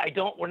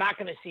 We're not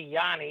going to see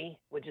Yanni,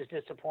 which is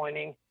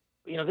disappointing.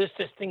 This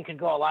thing could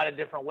go a lot of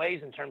different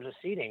ways in terms of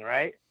seeding,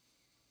 right?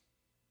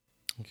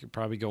 It could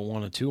probably go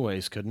one of 2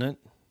 ways, couldn't it?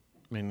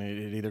 I mean,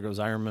 it either goes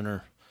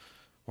Ironman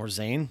or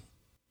Zane.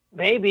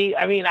 Maybe.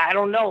 I mean, I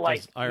don't know.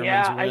 Like,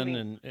 Ironman's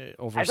win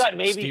over I thought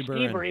maybe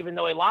Stever, even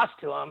though he lost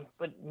to him,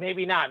 but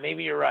maybe not.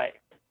 Maybe you're right.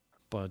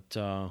 But,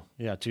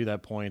 yeah, to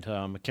that point,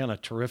 McKenna,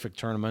 terrific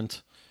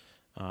tournament.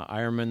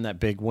 Ironman, that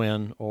big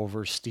win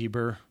over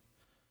Steber.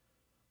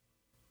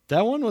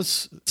 That one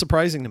was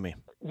surprising to me.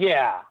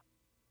 Yeah.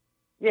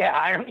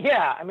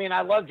 I mean,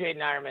 I love Jaden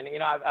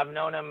Ironman. I've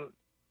known him.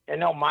 I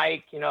know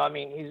Mike. He's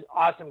an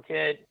awesome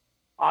kid,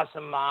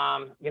 awesome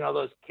mom.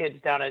 Those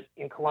kids down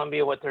in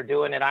Columbia, what they're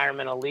doing at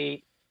Ironman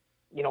Elite,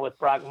 with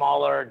Brock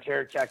Mahler,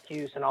 Jared Jacques,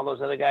 and all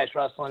those other guys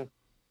wrestling.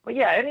 But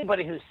yeah,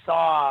 anybody who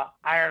saw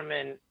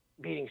Ironman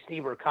beating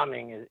Stever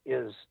coming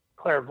is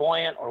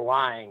clairvoyant or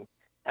lying,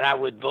 and I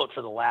would vote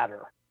for the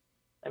latter.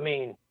 I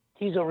mean,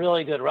 he's a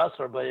really good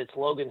wrestler, but it's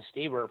Logan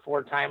Stever,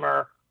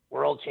 4-timer,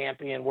 world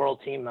champion,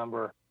 world team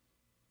member.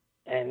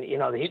 And,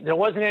 there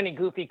wasn't any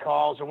goofy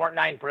calls. There weren't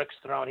 9 bricks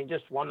thrown. He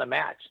just won the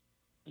match.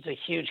 It's a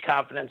huge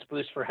confidence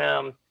boost for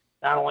him,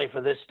 not only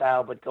for this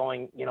style, but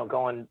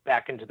going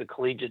back into the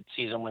collegiate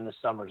season when the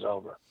summer's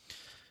over.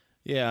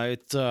 Yeah,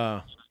 it's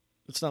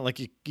not like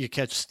you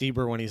catch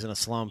Steber when he's in a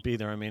slump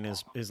either. I mean,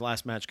 his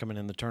last match coming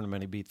in the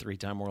tournament, he beat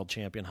 3-time world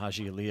champion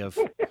Haji Aliyev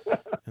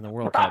in the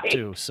World Cup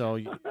too. So,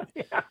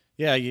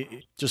 yeah, you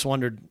just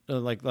wondered,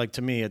 like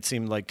to me, it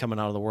seemed like coming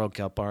out of the World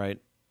Cup, all right,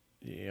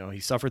 he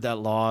suffered that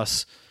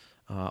loss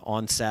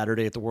on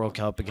Saturday at the World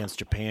Cup against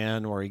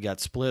Japan where he got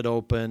split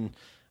open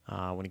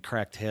when he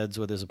cracked heads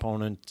with his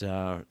opponent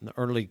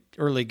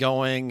early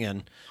going,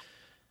 and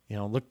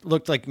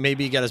looked like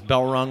maybe he got his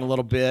bell rung a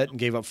little bit and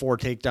gave up 4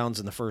 takedowns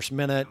in the first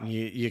minute. And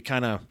you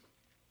kind of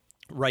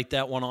write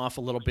that one off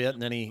a little bit,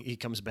 and then he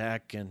comes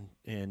back and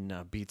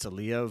beats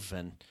Aliyev,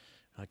 and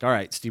like, all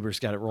right, Stieber's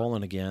got it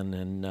rolling again,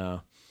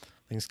 and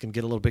things can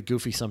get a little bit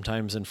goofy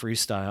sometimes in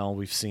freestyle.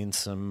 We've seen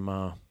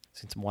some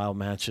wild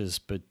matches,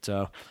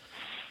 but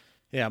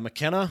yeah,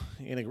 McKenna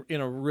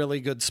in a really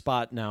good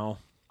spot now,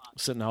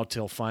 sitting out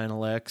till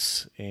Final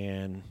X,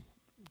 and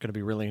going to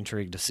be really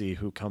intrigued to see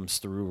who comes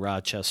through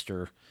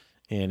Rochester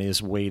and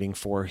is waiting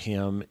for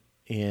him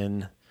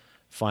in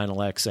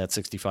Final X at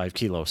 65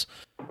 kilos.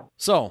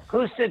 So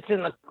who sits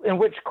in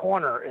which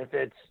corner if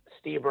it's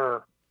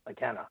Stieber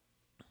McKenna?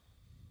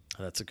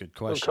 That's a good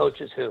question. Who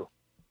coaches who?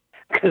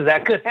 Because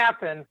that could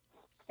happen.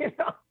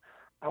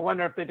 I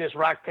wonder if they just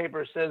rock,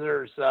 paper,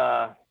 scissors,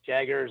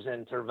 Jaggers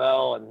and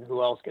Tervel, and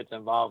who else gets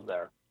involved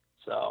there.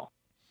 So,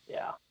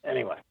 yeah.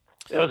 Anyway,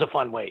 it was a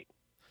fun weight.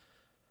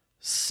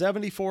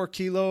 74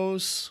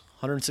 kilos,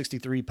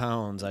 163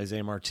 pounds.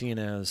 Isaiah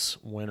Martinez,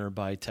 winner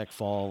by tech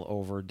fall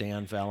over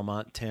Dan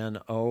Valamont,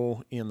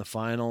 10-0 in the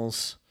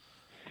finals.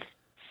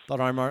 Thought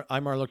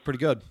Aymar looked pretty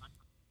good.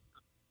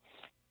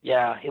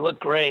 Yeah, he looked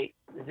great.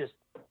 Just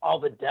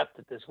all the depth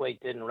at this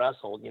weight didn't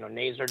wrestle.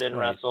 Nazer didn't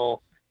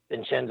wrestle.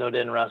 Vincenzo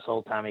didn't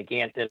wrestle. Tommy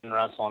Gant didn't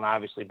wrestle. And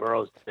obviously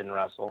Burroughs didn't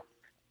wrestle.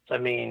 So,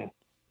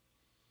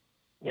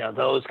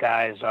 those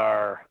guys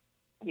are,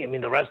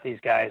 the rest of these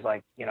guys,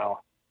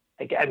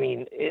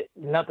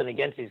 nothing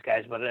against these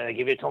guys, but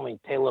if you told me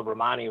Taylor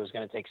Romani was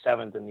going to take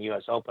 7th in the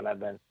U.S. Open, I've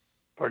been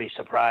pretty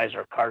surprised.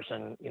 Or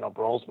Carson,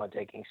 Brolsma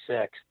taking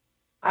 6th.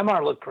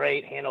 Aymar looked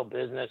great, handled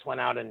business, went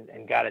out and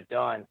got it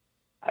done.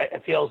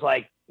 It feels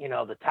like,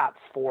 the top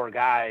 4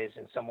 guys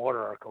in some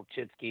order are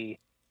Kolchitsky,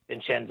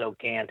 Vincenzo,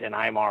 Gant, and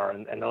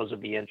Aymar, and those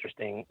would be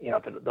interesting.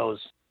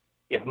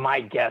 If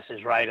my guess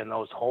is right and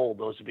those hold,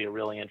 those would be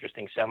really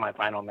interesting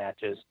semifinal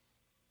matches.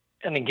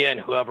 And again,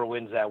 whoever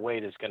wins that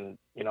weight is going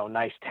to,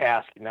 nice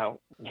task.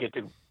 Get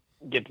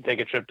to take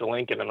a trip to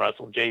Lincoln and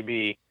wrestle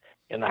JB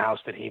in the house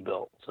that he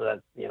built. So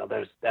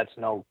that that's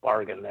no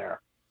bargain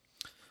there.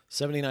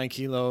 79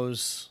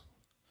 kilos,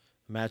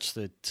 match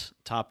that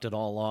topped it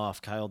all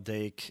off. Kyle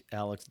Dake,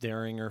 Alex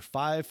Deringer,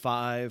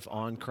 5-5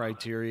 on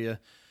criteria.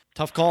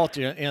 Tough call at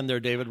the end there,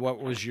 David.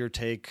 What was your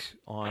take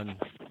on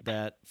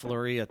that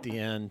flurry at the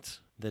end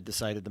that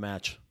decided the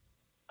match?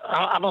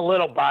 I'm a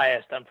little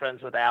biased. I'm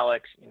friends with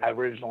Alex. I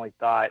originally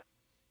thought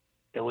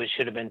it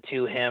should have been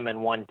 2 him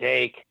and 1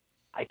 Dake.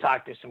 I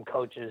talked to some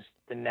coaches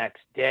the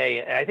next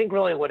day, and I think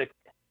really what a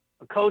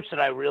coach that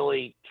I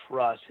really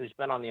trust, who's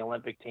been on the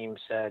Olympic team,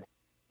 said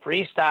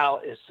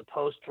freestyle is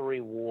supposed to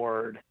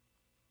reward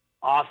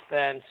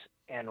offense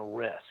and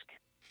risk.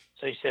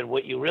 So he said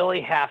what you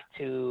really have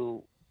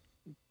to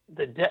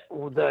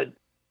the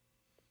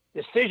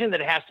decision that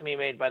has to be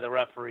made by the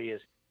referee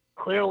is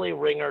clearly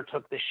Ringer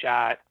took the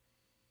shot.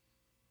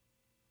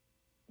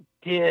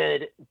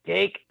 Did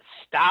Dake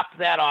stop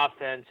that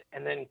offense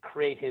and then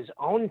create his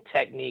own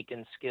technique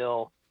and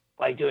skill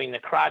by doing the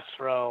crotch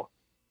throw?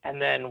 And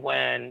then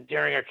when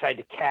Deringer tried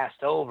to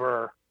cast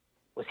over,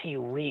 was he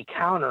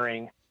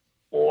re-countering?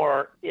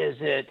 Or is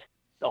it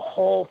the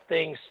whole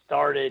thing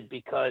started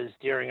because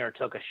Deringer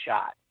took a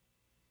shot?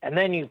 And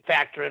then you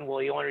factor in, well,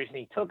 the only reason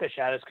he took a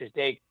shot is because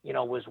Dake,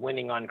 was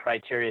winning on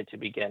criteria to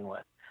begin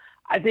with.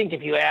 I think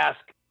if you ask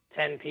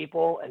 10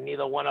 people and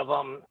neither one of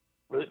them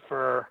root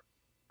for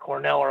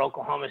Cornell or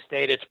Oklahoma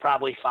State, it's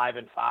probably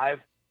 5-5.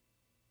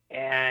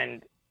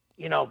 And,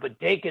 but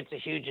Dake gets a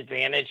huge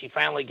advantage. He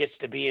finally gets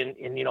to be in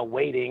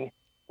waiting,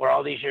 where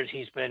all these years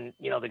he's been,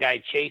 the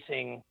guy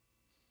chasing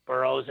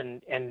Burroughs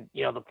and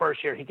the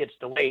first year he gets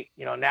to wait,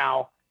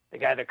 now the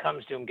guy that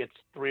comes to him gets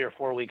 3 or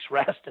 4 weeks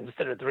rest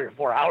instead of 3 or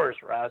 4 hours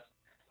rest.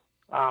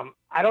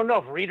 I don't know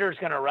if Reeder's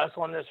going to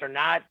wrestle in this or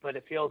not, but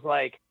it feels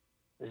like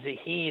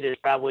Zahid is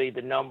probably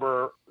the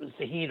number.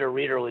 Zahid or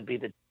Reeder would be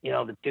the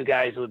 2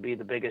 guys who would be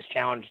the biggest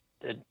challenge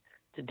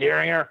to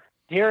Deringer.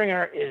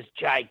 Deringer is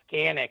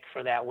gigantic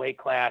for that weight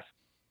class.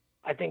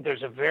 I think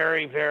there's a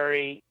very,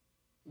 very,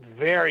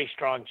 very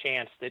strong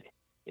chance that,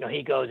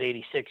 he goes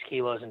 86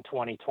 kilos in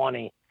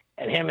 2020,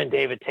 and him and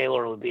David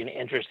Taylor would be an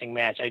interesting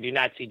match. I do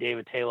not see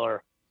David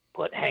Taylor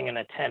hanging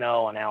a 10-0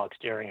 on Alex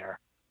Deringer,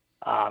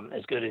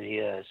 as good as he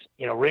is.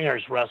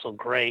 Ringer's wrestled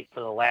great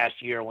for the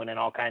last year, winning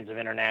all kinds of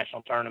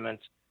international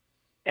tournaments,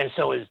 and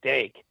so is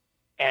Dake.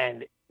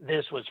 And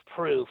this was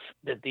proof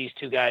that these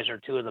 2 guys are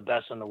 2 of the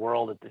best in the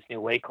world at this new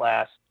weight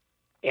class.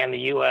 And the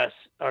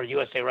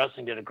USA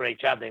Wrestling did a great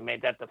job. They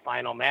made that the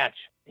final match,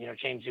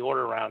 changed the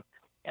order around,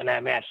 and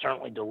that match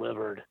certainly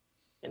delivered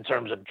in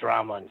terms of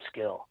drama and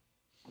skill.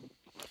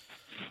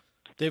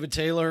 David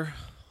Taylor,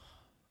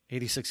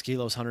 86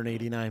 kilos,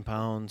 189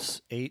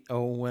 pounds,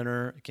 8-0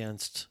 winner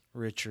against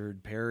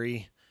Richard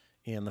Perry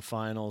in the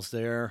finals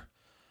there.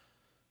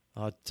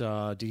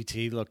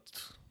 DT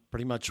looked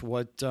pretty much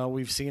what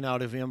we've seen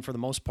out of him for the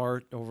most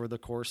part over the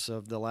course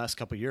of the last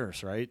couple of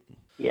years, right?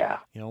 Yeah.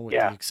 With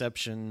the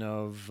exception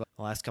of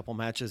the last couple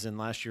matches in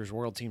last year's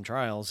World Team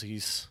Trials,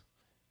 he's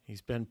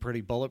been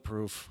pretty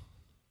bulletproof,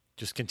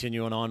 just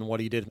continuing on what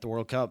he did at the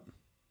World Cup.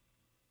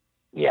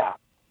 Yeah.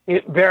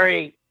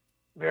 Very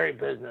very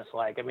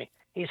businesslike. I mean,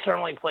 he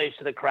certainly plays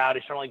to the crowd.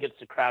 He certainly gets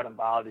the crowd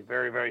involved. He's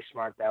very, very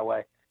smart that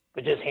way.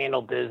 But just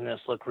handle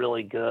business, look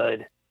really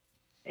good.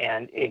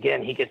 And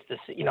again, he gets to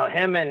see,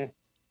 him and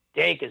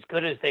Dake, as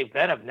good as they've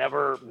been, have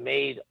never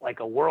made like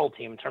a world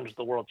team in terms of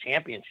the world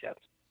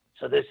championships.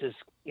 So this is,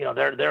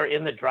 they're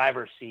in the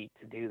driver's seat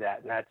to do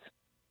that. And that's,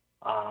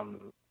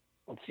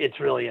 it's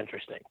really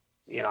interesting,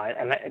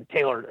 and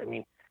Taylor, I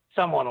mean,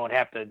 someone would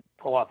have to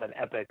pull off an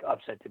epic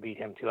upset to beat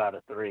him 2 out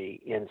of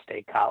 3 in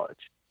State College.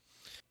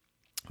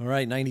 All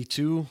right,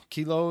 92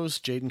 kilos,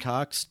 J'den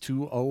Cox,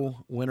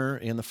 2-0 winner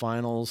in the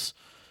finals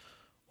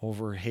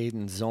over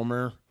Hayden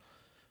Zomer.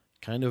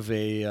 Kind of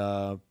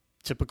a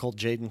typical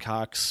J'den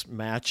Cox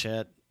match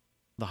at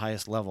the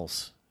highest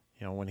levels.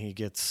 When he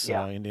gets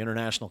into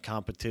international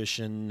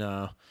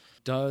competition,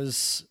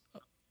 does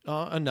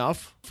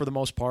enough for the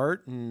most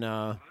part,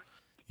 and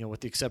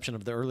with the exception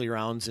of the early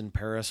rounds in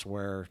Paris,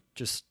 where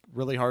just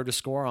really hard to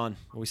score on.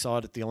 We saw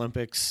it at the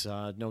Olympics.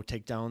 No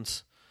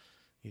takedowns.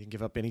 He didn't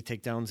give up any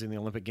takedowns in the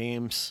Olympic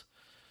Games.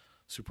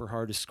 Super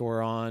hard to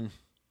score on.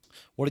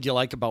 What did you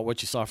like about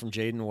what you saw from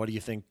J'den? What do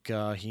you think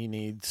he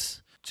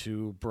needs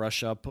to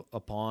brush up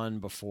upon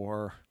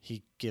before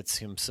he gets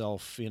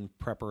himself in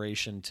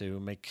preparation to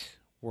make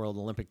World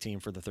Olympic team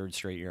for the 3rd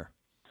straight year?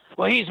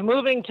 Well, he's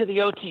moving to the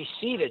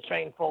OTC to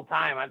train full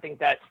time. I think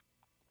that,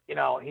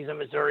 he's a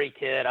Missouri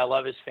kid. I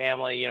love his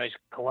family. He's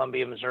a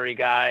Columbia, Missouri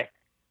guy.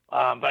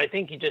 But I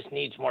think he just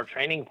needs more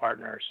training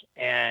partners.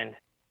 And,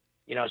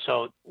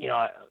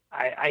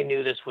 I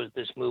knew this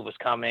move was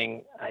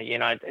coming.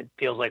 It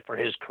feels like for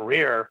his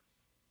career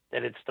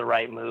that it's the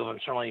right move. I'm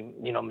certainly,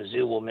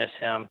 Mizzou will miss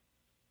him.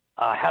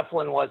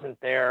 Heflin wasn't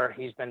there.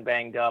 He's been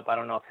banged up. I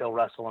don't know if he'll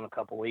wrestle in a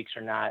couple weeks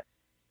or not.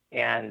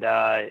 And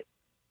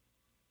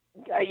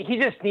he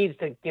just needs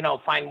to,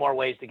 find more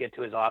ways to get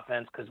to his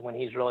offense, because when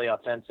he's really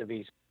offensive,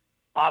 he's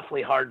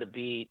awfully hard to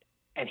beat.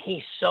 And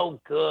he's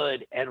so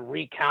good at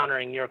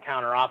recountering your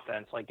counter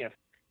offense. Like if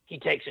he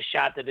takes a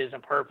shot that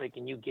isn't perfect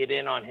and you get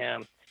in on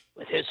him,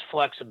 with his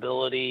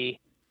flexibility,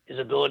 his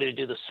ability to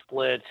do the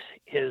splits,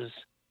 his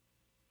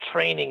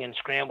training in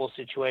scramble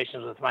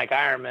situations with Mike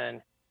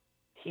Ironman,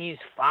 he's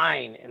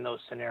fine in those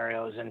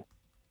scenarios. And,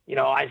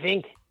 I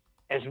think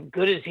as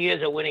good as he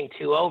is at winning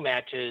 2-0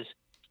 matches,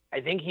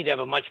 I think he'd have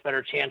a much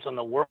better chance on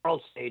the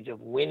world stage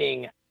of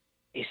winning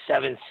a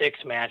 7-6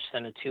 match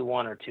than a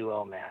 2-1 or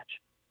 2-0 match.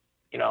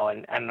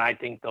 And I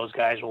think those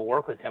guys will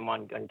work with him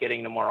on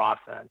getting to more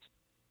offense.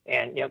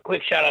 And,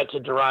 quick shout out to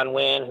Duran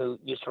Wynn, who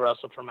used to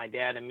wrestle for my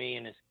dad and me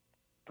and is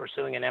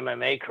pursuing an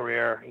MMA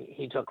career.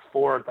 He took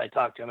 4th. I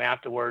talked to him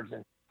afterwards,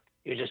 and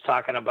he was just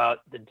talking about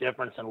the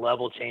difference in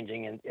level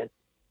changing and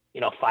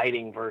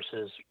fighting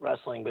versus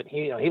wrestling. But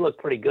he looked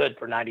pretty good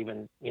for not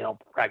even,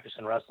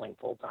 practicing wrestling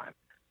full time.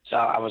 So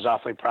I was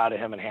awfully proud of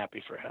him and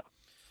happy for him.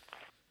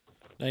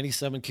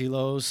 97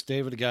 kilos,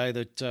 David, a guy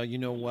that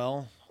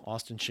well,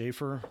 Austin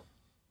Schaefer,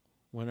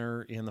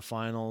 winner in the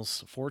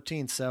finals,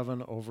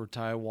 14-7 over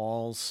Ty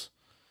Walls.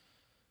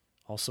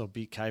 Also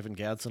beat Kyvan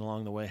Gadsden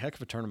along the way. Heck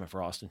of a tournament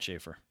for Austin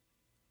Schaefer.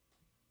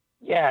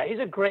 Yeah, he's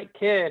a great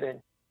kid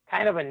and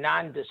kind of a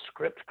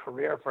nondescript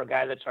career for a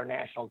guy that's our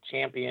national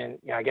champion.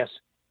 I guess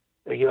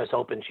the U.S.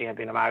 Open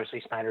champion.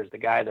 Obviously Snyder's the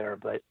guy there,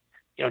 but,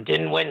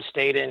 didn't win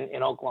state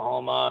in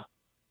Oklahoma.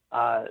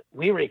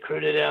 We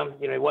recruited him.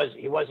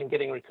 He wasn't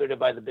getting recruited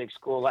by the big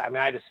school. I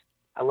mean,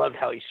 I loved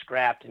how he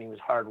scrapped and he was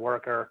a hard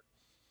worker.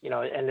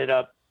 Ended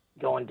up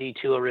going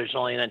D2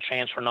 originally and then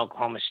transferred to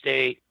Oklahoma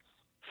State.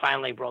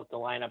 Finally broke the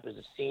lineup as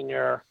a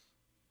senior.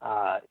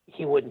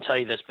 He wouldn't tell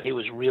you this, but he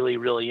was really,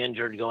 really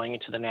injured going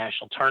into the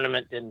national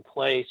tournament, didn't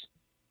place.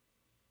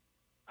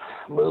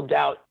 Moved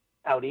out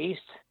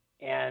east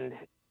and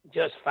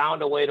just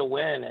found a way to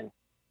win and,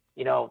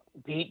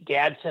 beat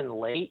Gadsden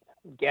late.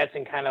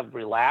 Gadsden kind of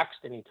relaxed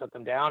and he took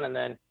him down and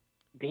then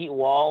beat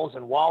Walls,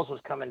 and Walls was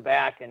coming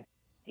back and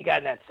he got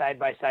in that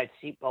side-by-side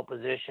seatbelt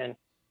position,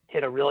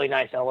 hit a really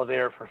nice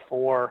elevator for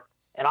 4.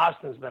 And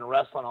Austin's been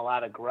wrestling a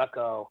lot of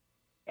Greco,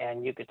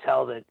 and you could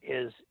tell that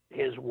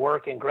his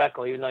work in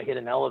Greco, even though he hit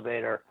an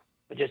elevator,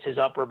 but just his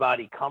upper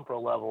body comfort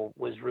level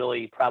was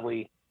really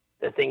probably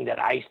the thing that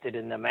iced it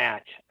in the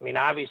match. I mean,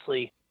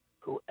 obviously,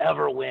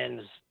 whoever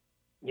wins,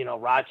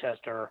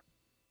 Rochester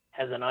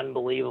has an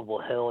unbelievable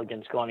hill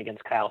going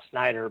against Kyle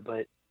Snyder,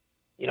 but,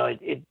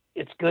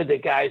 it's good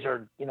that guys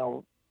are,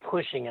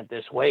 pushing at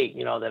this weight,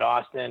 that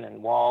Austin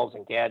and Walls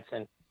and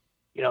Gadsden,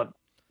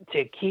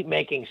 to keep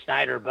making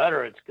Snyder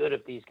better. It's good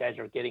if these guys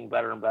are getting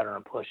better and better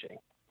and pushing.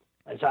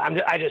 And so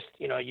I just,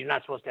 you're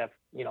not supposed to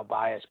have,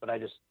 bias, but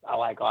I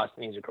like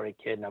Austin. He's a great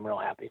kid and I'm real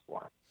happy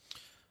for him.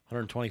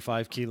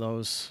 125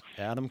 kilos,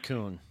 Adam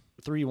Kuhn,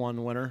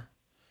 3-1 winner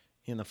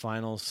in the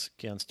finals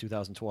against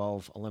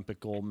 2012 Olympic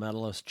gold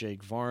medalist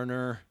Jake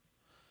Varner.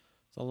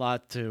 It's a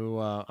lot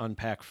to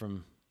unpack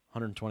from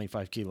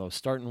 125 kilos,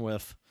 starting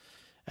with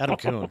Adam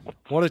Kuhn.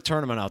 What a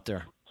tournament out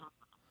there.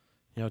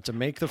 To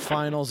make the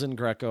finals in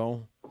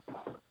Greco,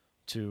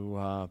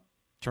 to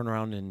turn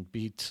around and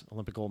beat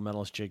Olympic gold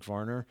medalist Jake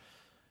Varner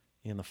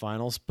in the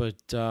finals.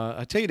 But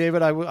I tell you,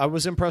 David, I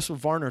was impressed with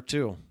Varner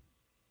too.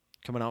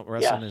 coming out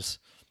wrestling his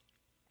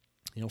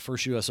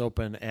first U.S.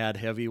 Open at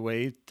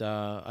heavyweight.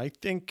 I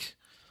think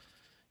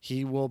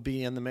he will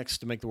be in the mix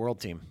to make the world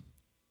team.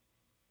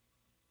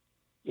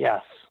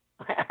 Yes,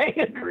 I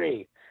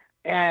agree.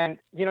 And,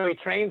 he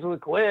trains with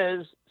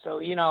Gliz, so,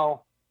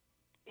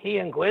 he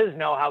and Gliz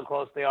know how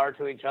close they are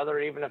to each other,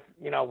 even if,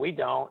 we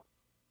don't.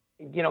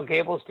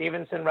 Gable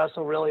Stevenson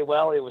wrestled really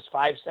well. He was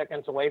 5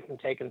 seconds away from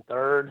taking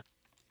third.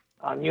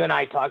 You and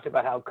I talked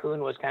about how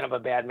Kuhn was kind of a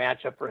bad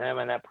matchup for him,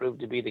 and that proved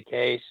to be the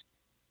case.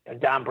 And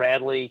Don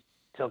Bradley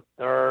took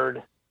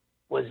third,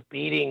 was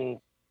beating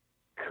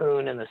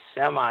Kuhn in the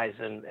semis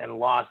and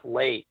lost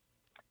late.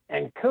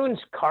 And Kuhn's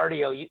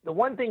cardio, the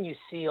one thing you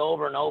see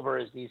over and over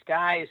is these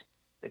guys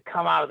that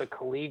come out of the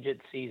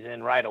collegiate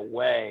season right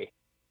away,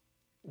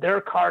 their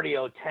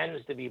cardio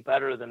tends to be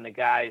better than the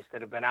guys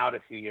that have been out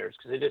a few years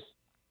because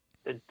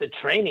the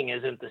training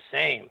isn't the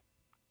same.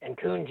 And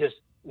Kuhn just,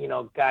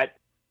 got,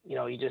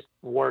 he just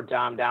wore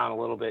Dom down a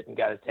little bit and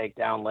got a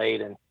takedown late.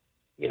 And,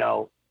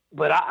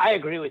 but I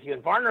agree with you.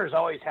 And Varner's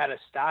always had a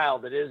style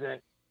that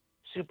isn't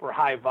super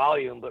high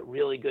volume, but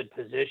really good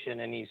position.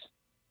 And he's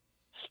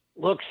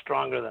looks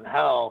stronger than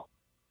hell.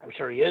 I'm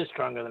sure he is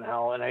stronger than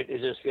hell. And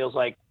it just feels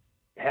like,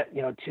 I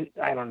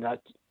don't know,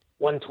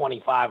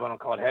 125, I don't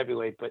call it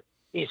heavyweight, but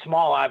he's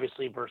small,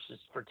 obviously, versus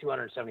for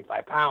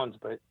 275 pounds.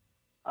 But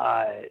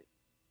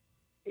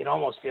it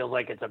almost feels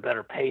like it's a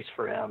better pace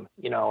for him,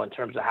 in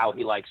terms of how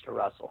he likes to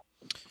wrestle.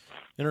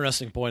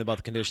 Interesting point about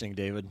the conditioning,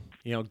 David.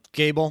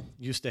 Gable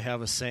used to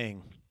have a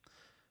saying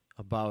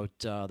about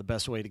the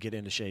best way to get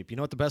into shape. You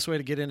know what the best way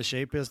to get into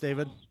shape is,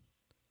 David?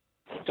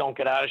 Don't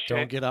get out of shape.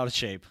 Don't get out of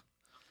shape.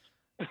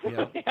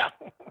 Yep. Yeah.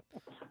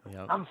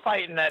 Yep. I'm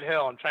fighting that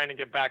hill. I'm trying to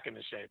get back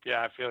into shape.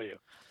 Yeah, I feel you.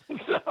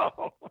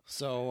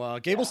 So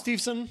Gable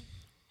Stevenson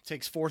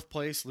takes fourth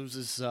place,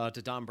 loses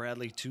to Don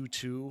Bradley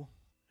 2-2.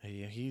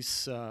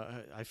 He's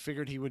I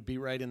figured he would be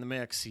right in the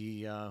mix.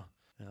 The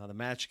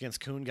match against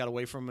Kuhn got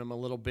away from him a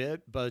little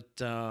bit, but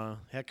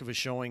heck of a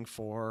showing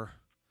for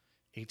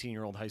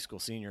 18-year-old high school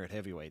senior at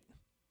heavyweight.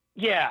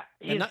 Yeah.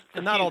 And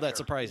not all that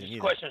surprising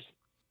either. Questions.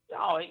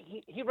 Oh,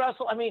 he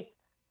wrestled. I mean,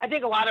 I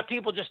think a lot of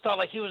people just thought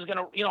like he was going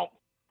to,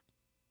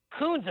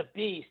 Kuhn's a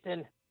beast.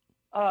 And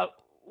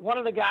one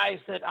of the guys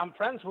that I'm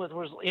friends with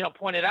was,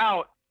 pointed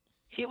out,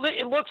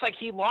 it looks like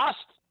he lost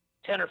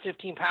 10 or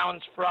 15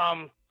 pounds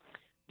from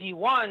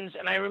D1s.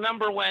 And I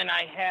remember when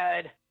I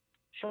had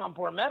Sean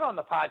Bourmet on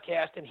the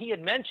podcast, and he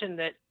had mentioned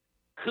that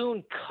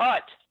Kuhn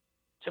cut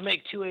to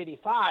make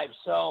 285.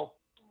 So,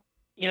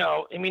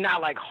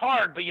 not like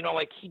hard, but,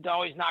 like he'd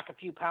always knock a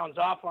few pounds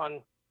off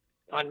on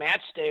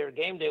match day or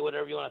game day,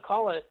 whatever you want to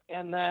call it.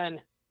 And then,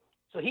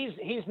 so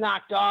he's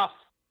knocked off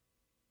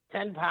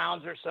 10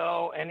 pounds or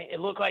so. And it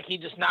looked like he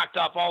just knocked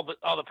off all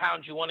the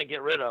pounds you want to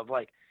get rid of.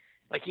 Like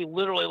he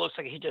literally looks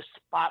like he just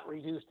spot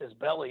reduced his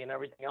belly and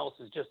everything else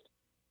is just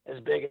as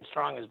big and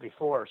strong as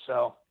before.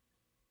 So,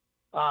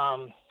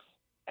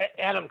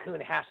 Adam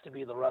Kuhn has to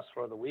be the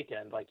wrestler of the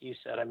weekend. Like you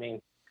said, I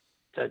mean,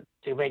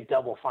 to make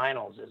double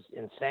finals is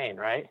insane,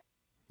 right?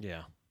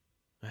 Yeah.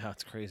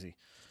 It's crazy.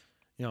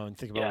 And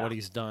think about what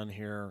he's done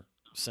here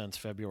since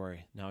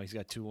February. Now he's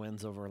got 2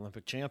 wins over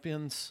Olympic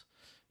champions,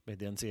 made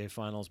the NCAA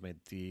finals, made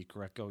the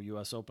Greco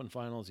U.S. Open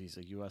finals. He's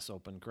a U.S.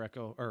 Open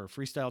Greco or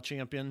freestyle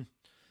champion.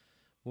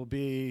 Will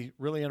be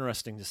really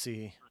interesting to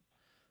see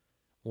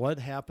what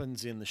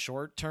happens in the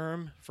short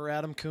term for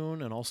Adam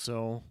Kuhn and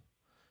also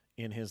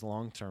in his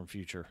long-term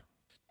future.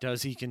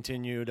 Does he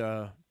continue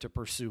to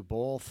pursue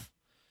both?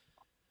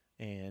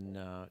 And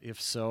if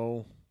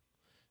so,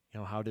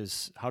 how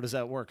does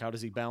that work? How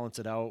does he balance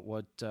it out?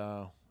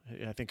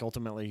 I think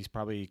ultimately he's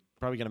probably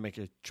going to make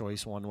a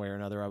choice one way or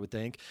another, I would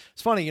think.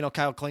 It's funny,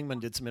 Kyle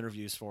Klingman did some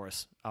interviews for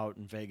us out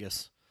in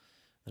Vegas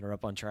that are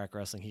up on Track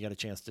Wrestling. He got a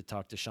chance to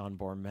talk to Sean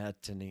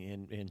Bourmet,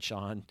 and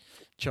Sean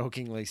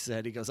jokingly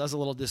said, he goes, I was a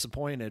little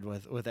disappointed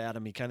with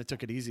Adam. He kind of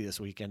took it easy this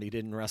weekend. He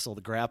didn't wrestle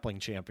the grappling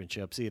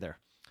championships either.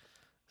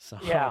 So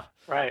yeah,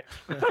 right.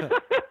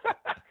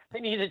 They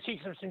need to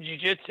teach him some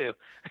jiu-jitsu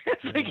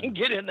so he can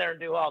get in there and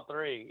do all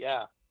three.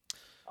 Yeah.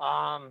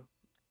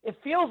 It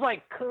feels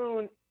like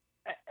Kuhn,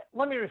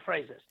 let me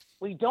rephrase this.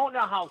 We don't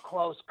know how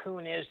close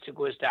Kuhn is to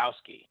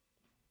Gwiazdowski,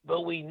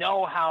 but we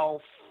know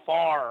how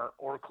far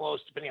or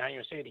close, depending on how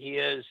you say it, he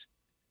is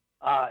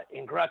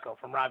in Greco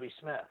from Robbie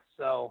Smith.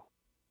 So,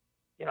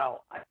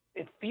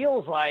 it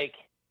feels like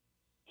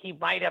he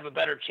might have a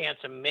better chance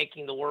of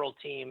making the world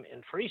team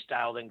in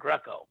freestyle than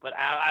Greco, but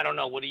I don't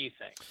know. What do you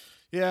think?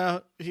 Yeah,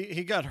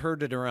 he got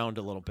herded around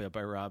a little bit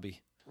by Robbie.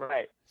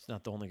 Right. He's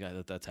not the only guy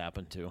that's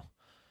happened to.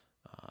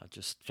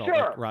 Just felt sure,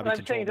 like Robbie but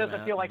I'm saying it doesn't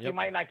that. feel like he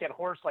might not get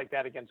horsed like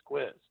that against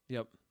Quiz.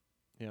 Yep.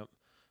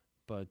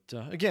 But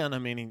again, I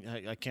mean,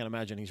 I can't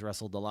imagine he's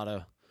spent a lot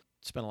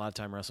of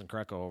time wrestling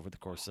Greco over the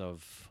course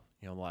of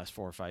the last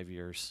 4 or 5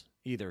 years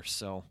either.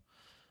 So,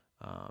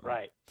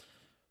 right.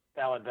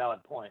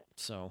 Valid point.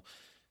 So,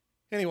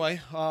 anyway,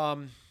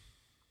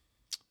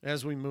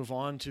 as we move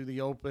on to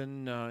the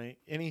Open,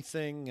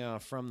 anything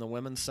from the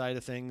women's side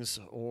of things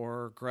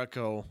or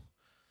Greco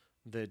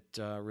that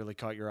really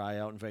caught your eye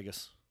out in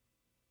Vegas?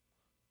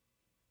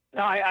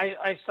 No,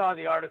 I saw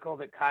the article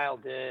that Kyle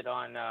did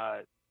on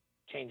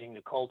changing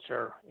the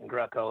culture in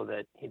Greco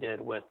that he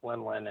did with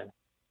Limlin, and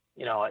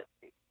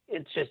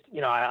it's just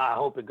I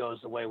hope it goes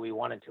the way we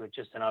want it to. It's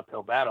just an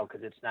uphill battle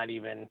because it's not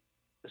even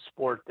the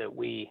sport that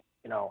we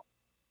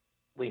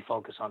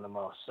focus on the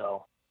most.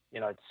 So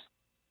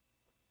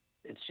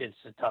it's just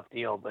a tough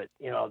deal. But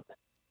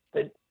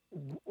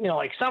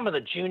like some of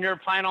the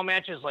junior final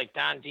matches, like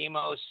Don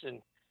Demos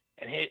and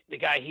the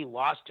guy he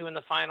lost to in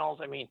the finals.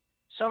 I mean,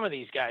 some of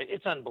these guys,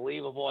 it's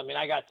unbelievable. I mean,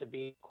 I got to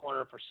be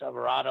corner for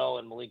Severato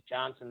and Malik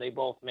Johnson. They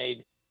both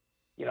made,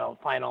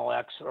 Final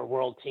X or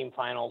World Team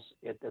Finals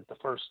at the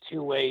first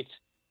two weights.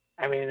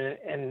 I mean,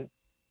 and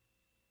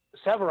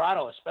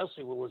Severato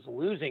especially was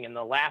losing in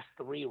the last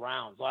three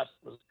rounds. Was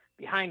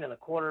behind in the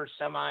quarters,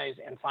 semis,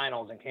 and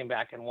finals, and came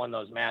back and won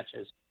those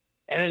matches.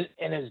 And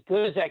as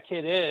good as that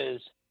kid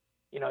is,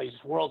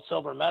 he's world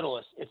silver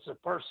medalist. It's the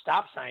first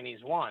stop sign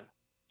he's won.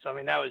 So I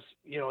mean, that was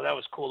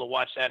cool to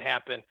watch that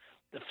happen.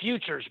 The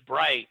future's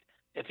bright.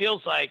 It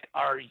feels like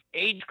our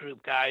age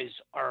group guys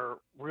are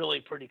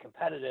really pretty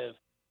competitive.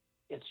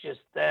 It's just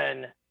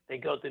then they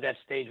go through that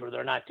stage where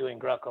they're not doing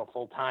Greco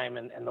full time,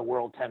 and the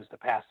world tends to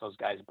pass those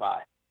guys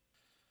by.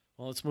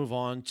 Well, let's move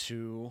on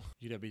to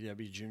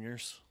UWW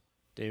juniors.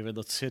 David,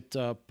 let's hit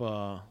up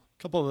a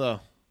couple of the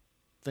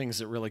things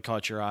that really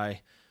caught your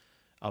eye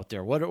out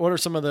there. What are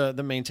some of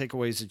the main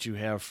takeaways that you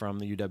have from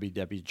the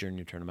UWW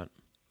junior tournament?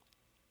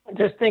 I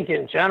just think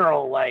in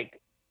general,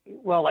 like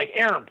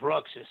Aaron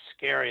Brooks is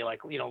scary.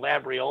 Like,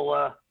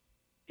 Labriola,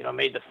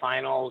 made the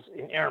finals,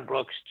 and Aaron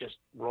Brooks just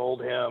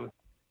rolled him.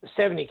 The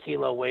 70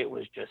 kilo weight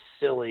was just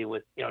silly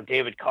with,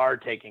 David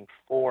Card taking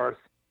fourth,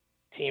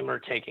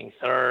 Teamer taking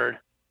third.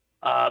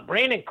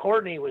 Brandon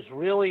Courtney was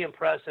really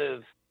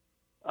impressive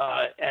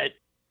at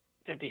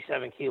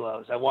 57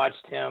 kilos. I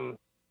watched him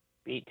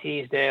beat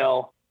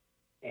Teasdale,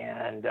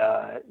 and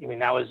that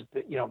was,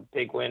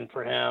 big win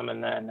for him.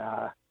 And then,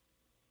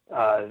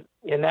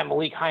 and that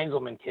Malik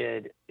Heinzelman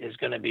kid is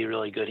going to be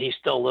really good. He's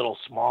still a little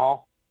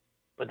small,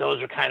 but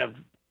those are kind of,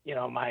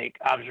 my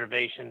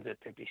observations at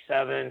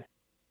 57.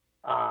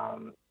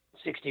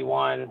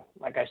 61,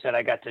 like I said,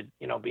 I got to,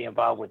 be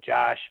involved with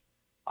Josh.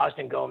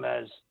 Austin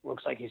Gomez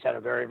looks like he's had a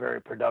very,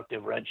 very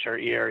productive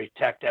redshirt year. He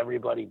teched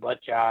everybody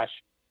but Josh.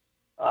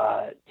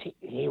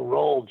 He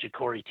rolled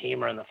Ja'Cory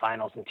Teamer in the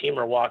finals, and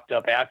Teamer walked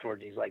up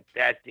afterwards. He's like,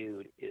 that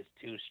dude is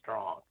too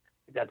strong.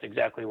 That's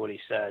exactly what he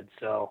said.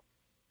 So,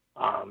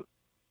 I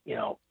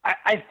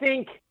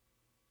think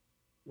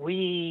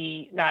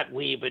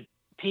but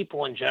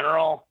people in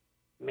general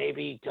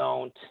maybe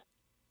don't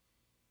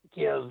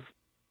give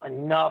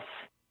enough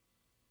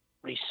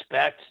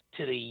respect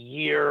to the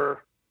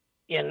year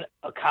in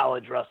a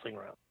college wrestling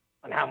room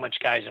and how much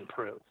guys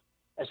improve,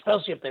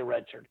 especially if they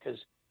redshirt, because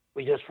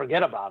we just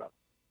forget about them.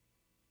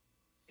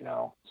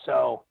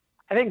 So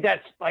I think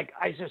that's like,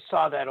 I just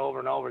saw that over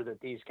and over, that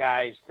these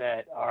guys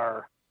that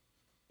are,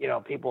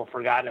 people have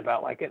forgotten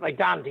about, like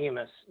Don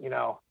Demas,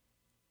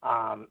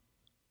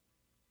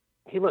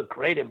 he looked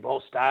great in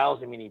both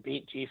styles. I mean, he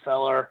beat G.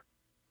 Feller,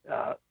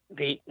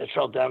 beat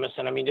Latrell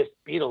Demison. I mean, just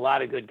beat a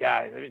lot of good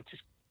guys. I mean,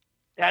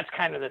 that's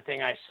kind of the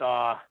thing I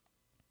saw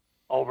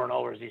over and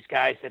over, is these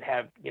guys that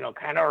have,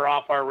 kind of are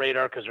off our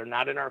radar because they're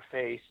not in our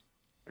face,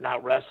 they're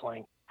not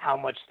wrestling, how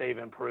much they've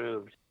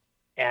improved.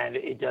 And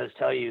it does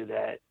tell you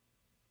that,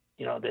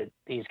 that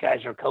these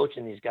guys are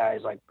coaching these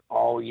guys like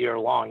all year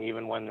long,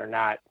 even when they're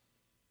not,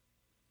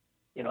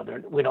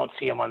 we don't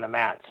see them on the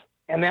mats.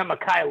 And then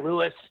Mekhi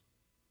Lewis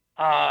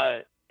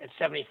at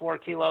 74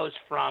 kilos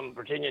from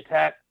Virginia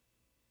Tech.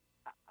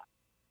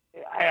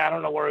 I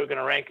don't know where we're going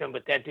to rank him,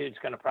 but that dude's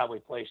going to probably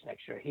place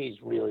next year.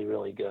 He's really,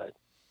 really good.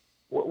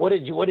 What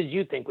did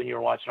you think when you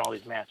were watching all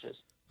these matches?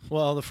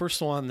 Well, the first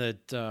one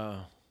that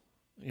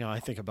I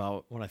think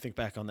about when I think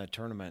back on that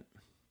tournament,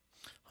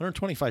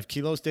 125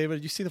 kilos. David,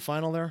 did you see the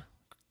final there?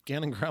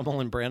 Gannon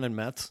Gremmel and Brandon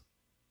Metz.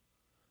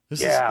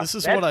 This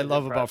is what I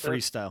love about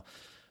freestyle.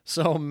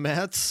 So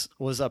Metz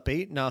was up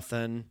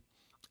 8-0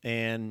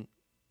 and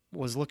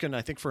was looking,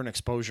 I think, for an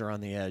exposure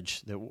on the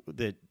edge.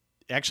 That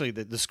actually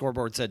the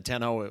scoreboard said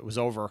 10-0. It was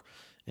over,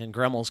 and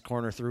Gremmel's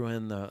corner threw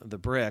in the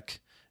brick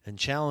and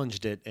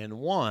challenged it and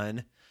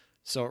won.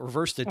 So it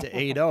reversed it to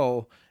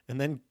 8-0, and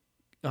then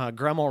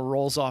Gremmel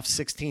rolls off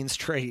 16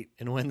 straight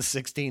and wins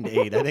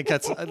 16-8. I think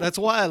that's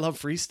why I love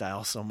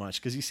freestyle so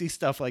much, because you see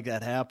stuff like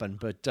that happen.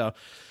 But to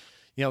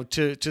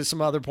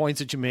some other points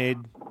that you made,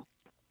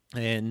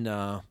 and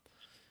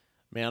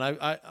man,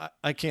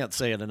 I can't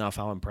say it enough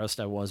how impressed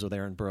I was with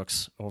Aaron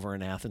Brooks over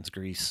in Athens,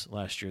 Greece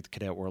last year at the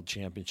Cadet World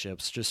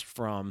Championships. Just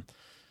from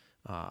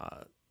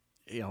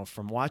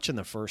from watching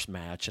the first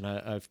match, and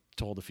I've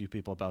told a few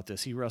people about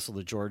this. He wrestled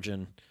a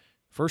Georgian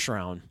first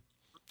round,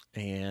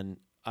 and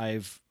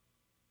I've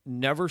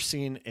never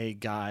seen a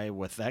guy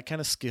with that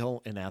kind of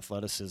skill and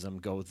athleticism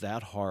go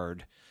that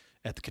hard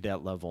at the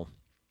cadet level.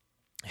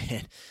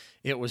 And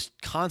it was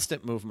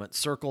constant movement,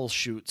 circle,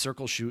 shoot,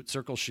 circle, shoot,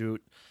 circle,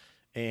 shoot.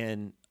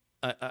 And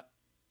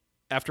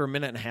after a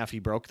minute and a half, he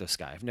broke this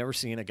guy. I've never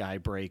seen a guy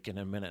break in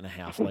a minute and a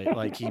half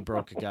like he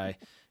broke a guy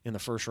in the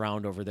first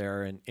round over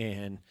there.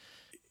 And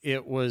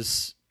it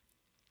was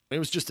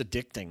just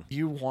addicting.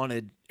 You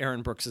wanted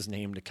Aaron Brooks'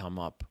 name to come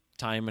up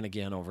time and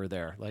again over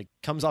there. Like,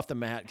 comes off the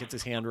mat, gets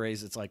his hand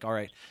raised. It's like, all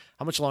right,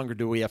 how much longer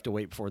do we have to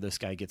wait before this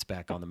guy gets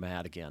back on the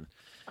mat again?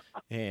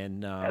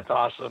 And that's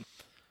awesome.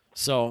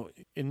 So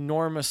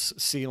enormous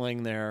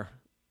ceiling there.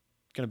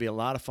 Going to be a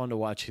lot of fun to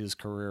watch his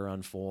career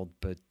unfold,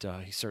 but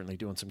he's certainly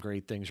doing some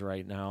great things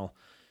right now.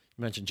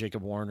 You mentioned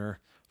Jacob Warner,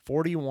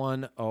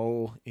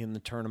 41-0 in the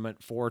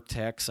tournament, 4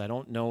 techs. I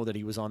don't know that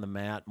he was on the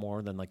mat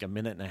more than like a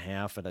minute and a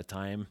half at a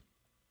time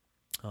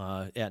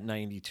at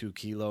 92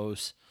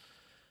 kilos.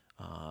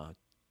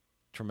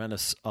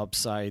 Tremendous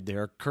upside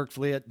there.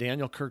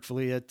 Daniel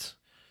Kirk-Fleet,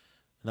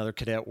 another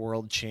cadet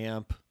world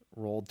champ,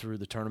 rolled through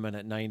the tournament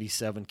at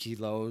 97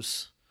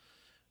 kilos.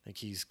 I think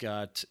he's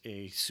got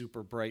a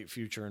super bright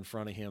future in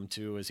front of him,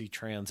 too, as he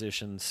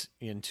transitions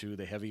into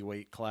the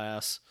heavyweight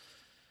class.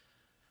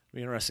 It'll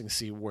be interesting to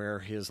see where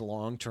his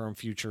long-term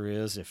future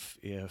is,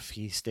 if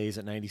he stays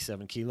at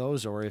 97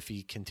 kilos or if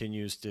he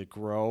continues to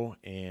grow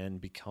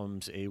and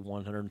becomes a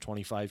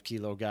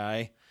 125-kilo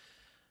guy.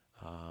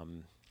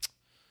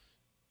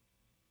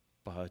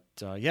 But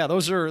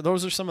those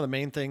are some of the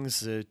main things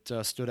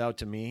that stood out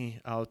to me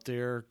out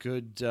there.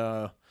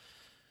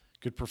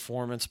 Good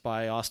performance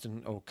by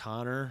Austin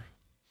O'Connor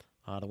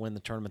to win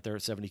the tournament there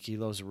at 70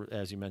 kilos.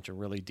 As you mentioned,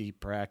 really deep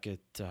bracket.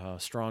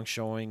 Strong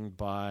showing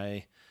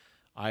by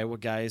Iowa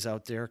guys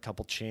out there, a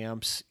couple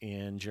champs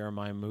in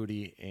Jeremiah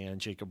Moody and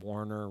Jacob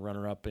Warner,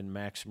 runner-up in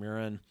Max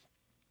Murin.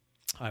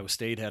 Iowa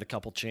State had a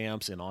couple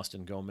champs in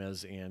Austin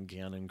Gomez and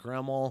Gannon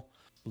Gremmel.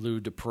 Lou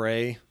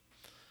Dupre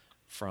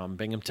from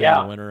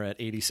Binghamton, the winner at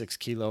 86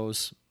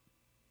 kilos.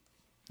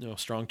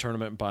 Strong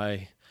tournament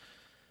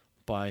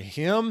by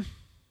him.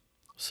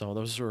 So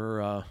those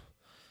were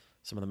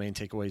some of the main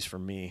takeaways for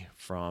me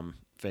from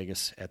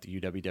Vegas at the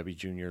UWW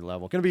junior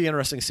level. Going to be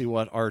interesting to see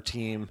what our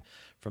team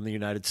from the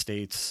United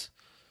States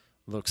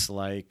looks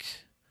like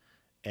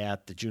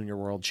at the Junior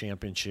World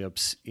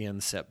Championships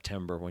in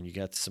September, when you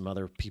get some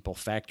other people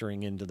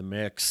factoring into the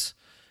mix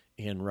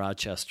in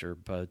Rochester.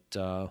 But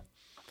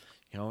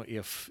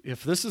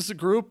if this is a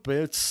group,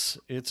 it's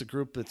a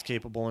group that's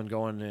capable in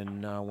going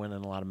and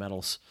winning a lot of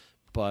medals.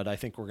 But I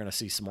think we're going to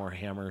see some more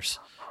hammers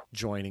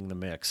joining the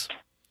mix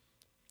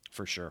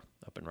for sure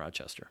up in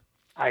Rochester.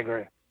 I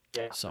agree.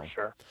 Yeah, for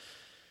sure.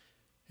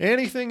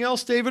 Anything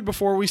else, David,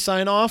 before we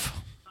sign off?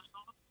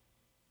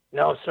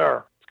 No,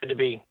 sir. It's good to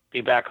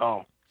be back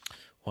home.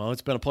 Well,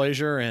 it's been a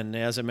pleasure. And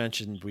as I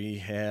mentioned, we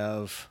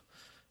have,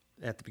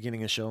 at the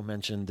beginning of the show,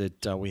 mentioned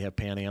that we have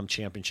Pan Am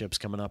Championships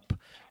coming up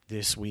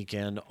this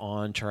weekend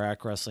on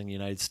Track Wrestling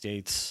United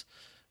States,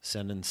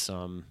 sending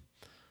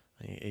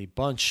a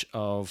bunch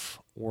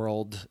of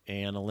world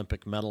and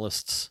Olympic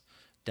medalists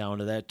down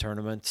to that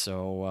tournament.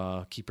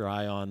 So keep your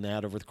eye on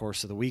that over the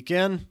course of the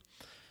weekend.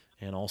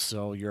 And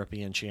also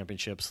European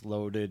Championships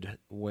loaded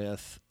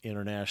with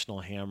international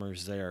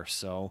hammers there.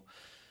 So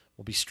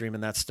we'll be streaming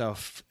that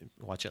stuff.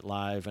 Watch it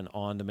live and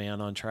on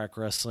demand on Track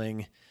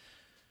Wrestling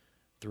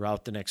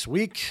throughout the next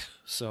week.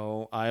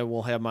 So I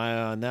will have my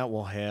eye on that.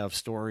 We'll have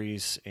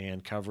stories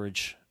and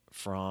coverage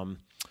from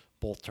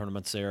both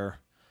tournaments there.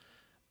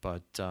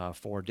 But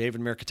for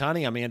David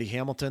Mirkatani, I'm Andy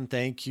Hamilton.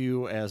 Thank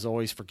you, as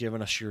always, for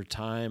giving us your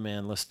time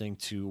and listening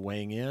to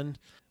Weighing In.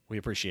 We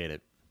appreciate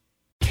it.